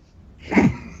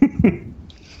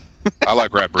 I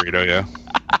like Rat Burrito, yeah.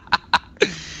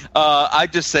 I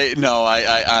just say no.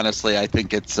 I honestly, I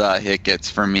think it's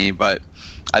Hicketts for me, but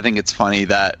I think it's funny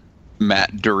that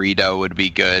Matt Dorito would be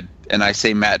good, and I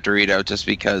say Matt Dorito just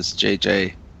because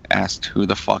JJ asked who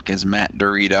the fuck is Matt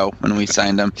Dorito when we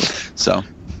signed him. So,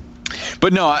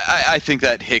 but no, I think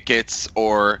that Hicketts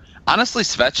or honestly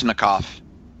Svechnikov.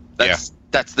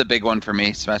 That's the big one for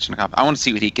me, Svechnikov. I want to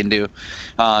see what he can do,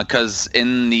 because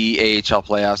in the AHL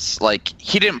playoffs, like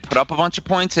he didn't put up a bunch of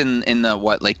points in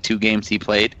the 2 games he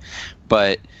played,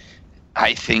 but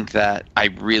I think that I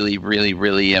really, really,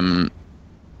 really am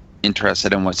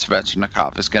interested in what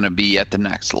Svechnikov is going to be at the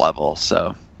next level.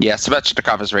 So yeah,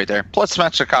 Svechnikov is right there. Plus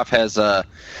Svechnikov has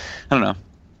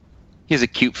he has a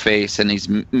cute face and he's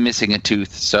missing a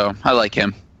tooth, so I like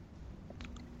him.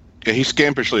 Yeah, he's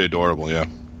scampishly adorable. Yeah.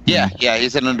 Yeah,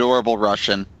 he's an adorable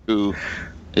Russian who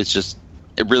is just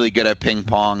really good at ping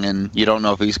pong, and you don't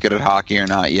know if he's good at hockey or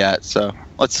not yet. So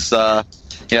let's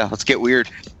get weird.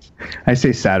 I say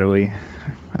Sadowy.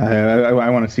 I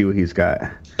want to see what he's got.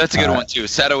 That's a good one too.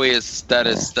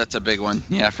 Sadowy that's a big one.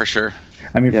 Yeah, for sure.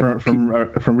 I mean,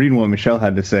 from reading what Michelle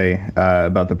had to say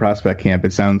about the prospect camp,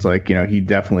 it sounds like he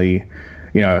definitely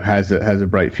has a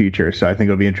bright future. So I think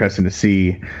it'll be interesting to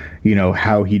see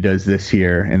how he does this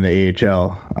year in the AHL.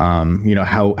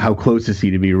 How close is he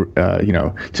to be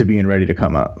to being ready to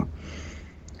come up.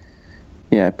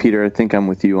 Yeah, Peter, I think I'm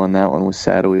with you on that one with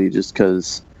Sadowy, just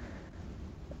because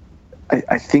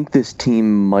I think this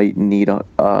team might need a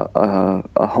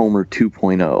Homer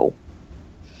 2.0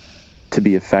 to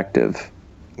be effective.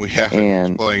 We have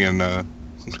him playing in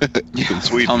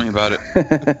Sweden. Tell me about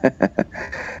it.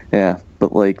 Yeah,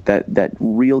 but like that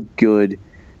real good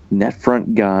net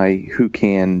front guy who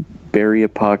can bury a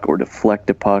puck or deflect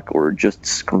a puck or just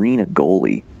screen a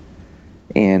goalie.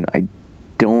 And I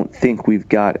don't think we've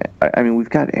got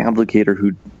Abdelkader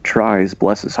who tries,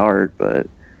 bless his heart, but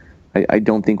I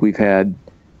don't think we've had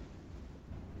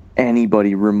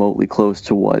anybody remotely close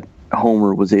to what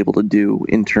Homer was able to do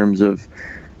in terms of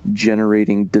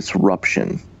generating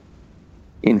disruption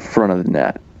in front of the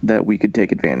net that we could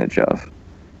take advantage of.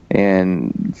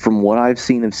 And from what I've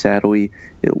seen of Sadowy,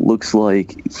 it looks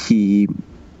like he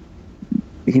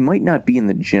might not be in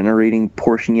the generating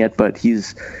portion yet, but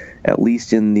he's at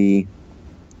least in the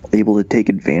able to take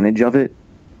advantage of it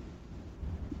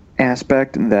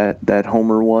aspect that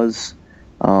Homer was.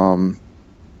 So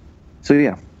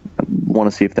yeah, I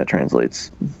want to see if that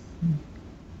translates.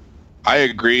 I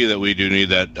agree that we do need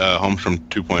that Holmstrom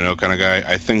 2.0 kind of guy.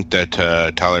 I think that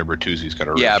Tyler Bertuzzi's got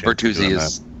a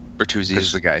Bertuzzi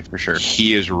is the guy for sure.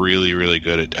 He is really, really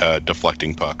good at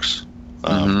deflecting pucks.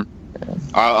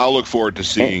 I'll look forward to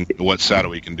seeing what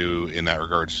Sadowy can do in that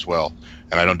regards as well.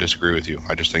 And I don't disagree with you.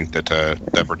 I just think that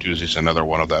Bertuzzi's another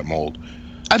one of that mold.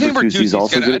 I think Bertuzzi's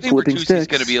also good at flipping sticks.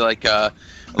 Going to be like a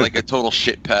total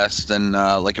shit pest and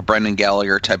like a Brendan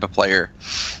Gallagher type of player.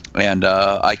 And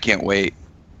I can't wait.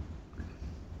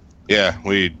 Yeah,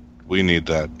 we need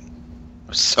that.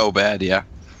 So bad, yeah.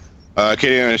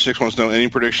 KD96 wants to know any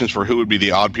predictions for who would be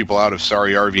the odd people out if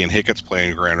Saariarvi and Hicketts play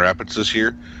in Grand Rapids this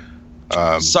year.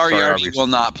 Saariarvi will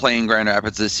not play in Grand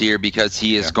Rapids this year because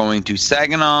he is going to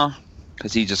Saginaw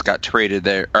because he just got traded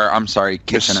there. Or I'm sorry,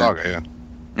 Kitchener. Mississauga,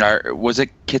 yeah. Or was it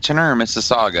Kitchener or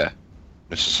Mississauga?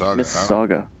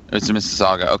 Mississauga. It's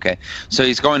Mississauga. Okay, so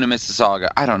he's going to Mississauga.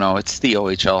 I don't know. It's the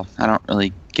OHL. I don't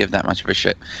really give that much of a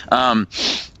shit.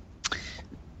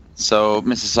 So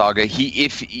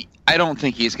Mississauga, I don't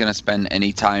think he's going to spend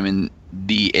any time in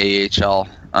the AHL.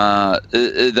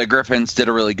 The Griffins did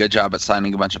a really good job at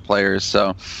signing a bunch of players.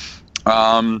 So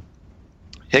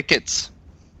Hicketts,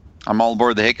 I'm all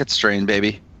aboard the Hicketts train,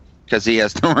 baby, because he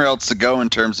has nowhere else to go in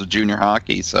terms of junior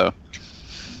hockey. So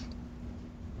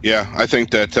yeah, I think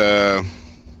that.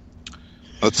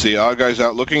 Let's see, guys,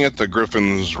 out looking at the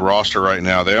Griffins roster right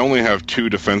now, they only have 2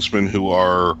 defensemen who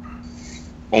are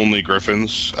only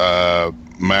Griffins,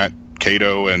 Matt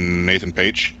Cato and Nathan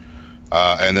Page.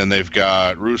 And then they've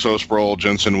got Russo, Sproul,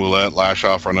 Jensen, Ouellette,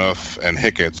 Lashoff, Renouf, and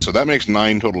Hickett. So that makes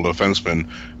 9 total defensemen.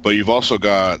 But you've also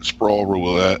got Sproul,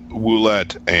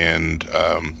 Ouellette, and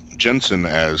Jensen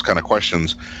as kind of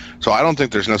questions. So I don't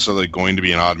think there's necessarily going to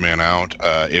be an odd man out.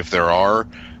 If there are,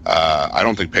 I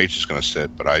don't think Page is going to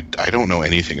sit. But I don't know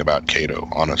anything about Cato,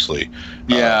 honestly.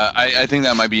 Yeah, I think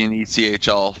that might be an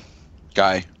ECHL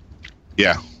guy.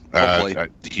 Yeah. Hopefully.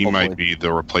 He might be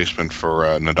the replacement for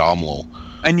Nadamlo.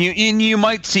 And you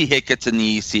might see Hicketts in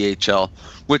the ECHL,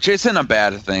 which isn't a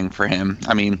bad thing for him.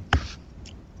 I mean,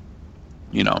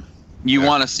 you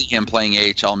want to see him playing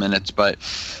AHL minutes, but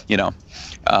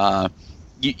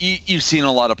you've seen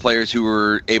a lot of players who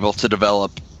were able to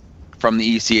develop from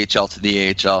the ECHL to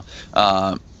the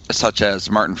AHL, such as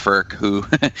Martin Ferk, who,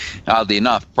 oddly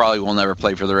enough, probably will never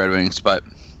play for the Red Wings, but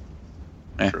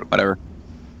whatever.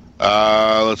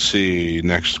 Let's see.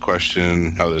 Next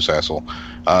question. Oh, this asshole.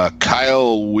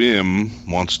 Kyle Wim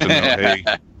wants to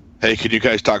know, hey, could you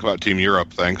guys talk about Team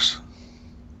Europe? Thanks.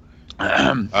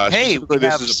 Hey, we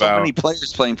have so many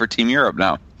players playing for Team Europe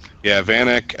now. Yeah,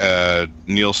 Vanek,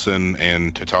 Nielsen,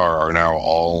 and Tatar are now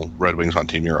all Red Wings on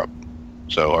Team Europe.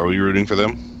 So are we rooting for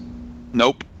them?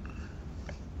 Nope.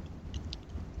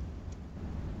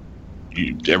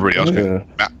 Everybody else can.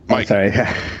 Mike. Sorry.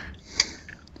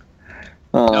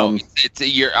 No,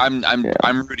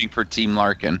 I'm rooting for Team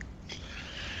Larkin.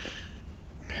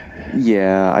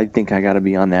 Yeah, I think I got to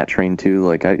be on that train too.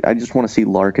 Like, I just want to see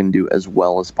Larkin do as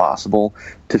well as possible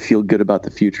to feel good about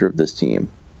the future of this team.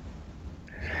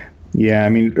 Yeah, I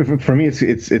mean, for me,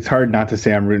 it's hard not to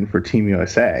say I'm rooting for Team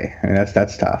USA. I mean,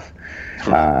 that's tough.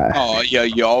 Yeah,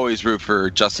 you always root for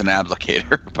Justin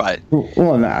Abdicator, but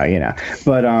well, no,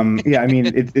 but yeah, I mean,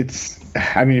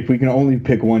 I mean, if we can only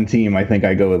pick one team, I think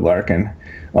I go with Larkin.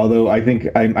 Although I think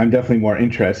I'm definitely more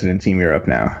interested in Team Europe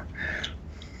now.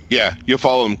 Yeah, you'll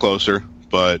follow them closer,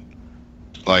 but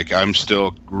like I'm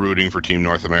still rooting for Team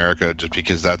North America just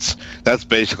because that's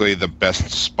basically the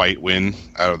best spite win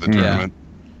out of the tournament.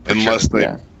 Unless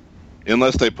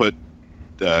they put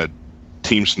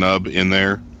Team Snub in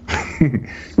there.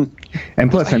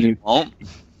 And plus, I mean,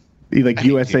 like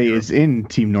USA is in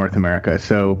Team North America,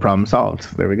 so problem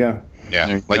solved. There we go.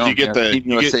 Yeah, like you get Team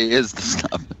USA is the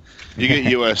Snub. You get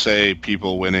USA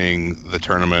people winning the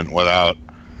tournament without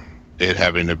it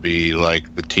having to be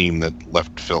like the team that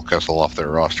left Phil Kessel off their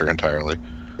roster entirely.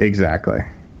 Exactly.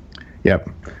 Yep.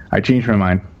 I changed my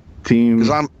mind. Team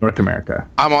North America.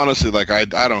 I'm honestly like, I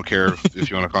don't care if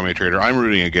you want to call me a traitor. I'm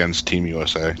rooting against Team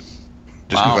USA.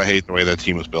 Just because I hate the way that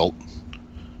team was built.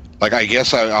 Like, I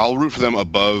guess I'll root for them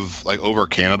over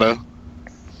Canada.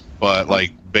 But,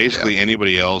 like, basically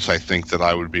anybody else, I think that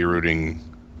I would be rooting,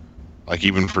 like,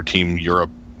 even for Team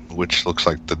Europe, which looks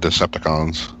like the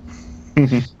Decepticons.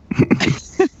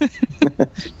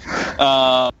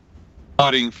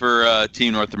 Voting for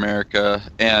Team North America,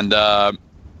 and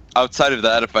outside of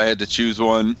that, if I had to choose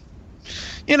one,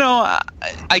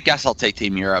 I guess I'll take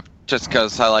Team Europe just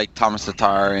because I like Thomas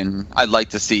Tatar, and I'd like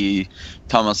to see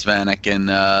Thomas Vanek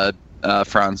and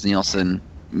Franz Nielsen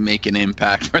make an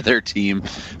impact for their team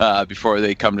before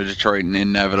they come to Detroit and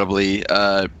inevitably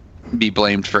be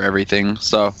blamed for everything.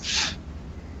 So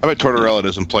I bet Tortorella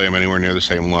doesn't play him anywhere near the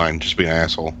same line. Just be an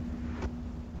asshole.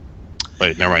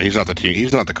 Wait, never mind. He's not the team.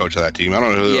 He's not the coach of that team. I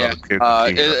don't know who the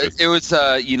team is. It was.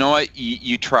 You know what?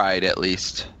 You tried at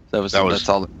least. That's all.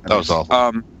 That was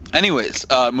awful. Anyways,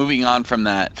 moving on from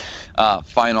that.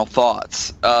 Final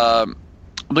thoughts.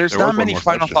 There's not many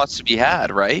final thoughts to be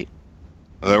had, right?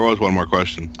 There was one more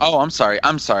question. Oh, I'm sorry.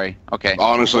 Okay.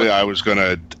 Honestly, I was going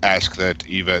to ask that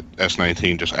Yvette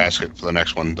S19 just ask it for the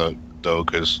next one, though,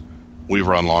 because we've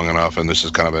run long enough, and this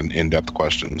is kind of an in-depth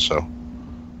question, so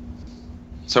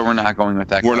we're not going with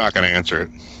that. We're not going to answer it.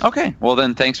 Okay. Well,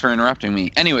 then thanks for interrupting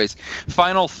me. Anyways,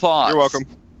 final thoughts. You're welcome.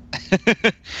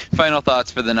 Final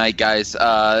thoughts for the night, guys.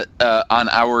 On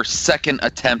our second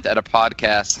attempt at a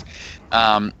podcast,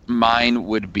 mine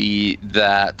would be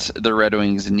that the Red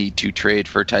Wings need to trade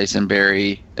for Tyson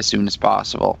Barrie as soon as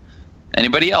possible.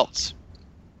 Anybody else?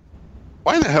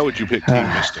 Why the hell would you pick Team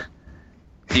Mystic?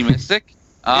 Team Mystic?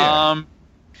 Yeah.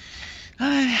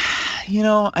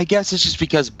 I guess it's just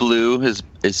because blue is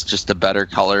just a better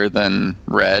color than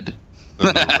red.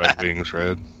 The Red Wings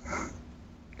red.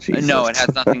 Jesus. No, it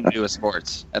has nothing to do with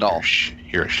sports at all.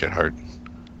 You're a shitheart.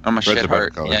 I'm a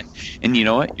shitheart. Yeah. And you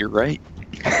know what? You're right.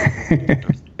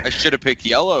 I should have picked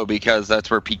yellow because that's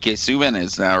where PK Subban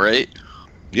is now, right?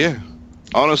 Yeah.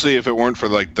 Honestly, if it weren't for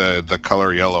like the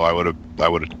color yellow, I would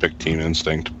have picked Team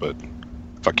Instinct, but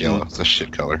fuck yellow. It's a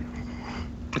shit color.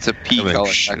 It's a pea color,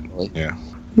 actually. Yeah.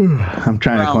 I'm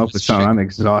trying to come up with something. I'm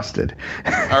exhausted.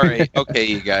 All right. Okay,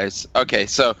 you guys. Okay,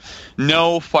 so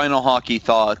no final hockey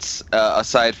thoughts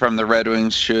aside from the Red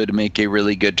Wings should make a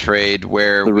really good trade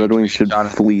where the Red Wings should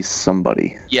fleece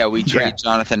somebody. Yeah, we trade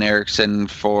Jonathan Ericsson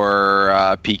for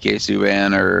PK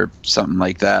Subban or something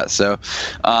like that. So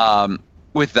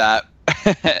with that,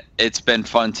 it's been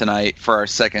fun tonight for our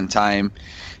second time.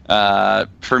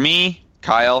 For me,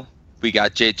 Kyle, we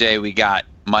got JJ, we got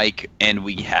Mike, and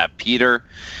we have Peter.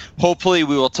 Hopefully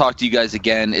we will talk to you guys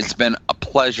again. It's been a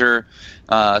pleasure.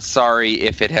 Sorry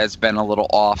if it has been a little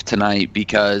off tonight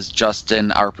because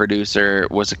Justin, our producer,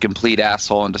 was a complete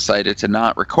asshole and decided to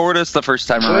not record us the first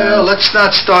time around. Well, let's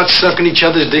not start sucking each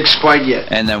other's dicks quite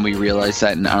yet. And then we realized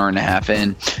that an hour and a half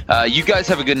in. You guys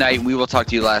have a good night. We will talk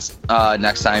to you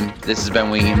next time. This has been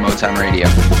Winging Motown Radio.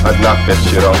 I'd knock that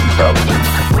shit off,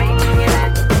 probably.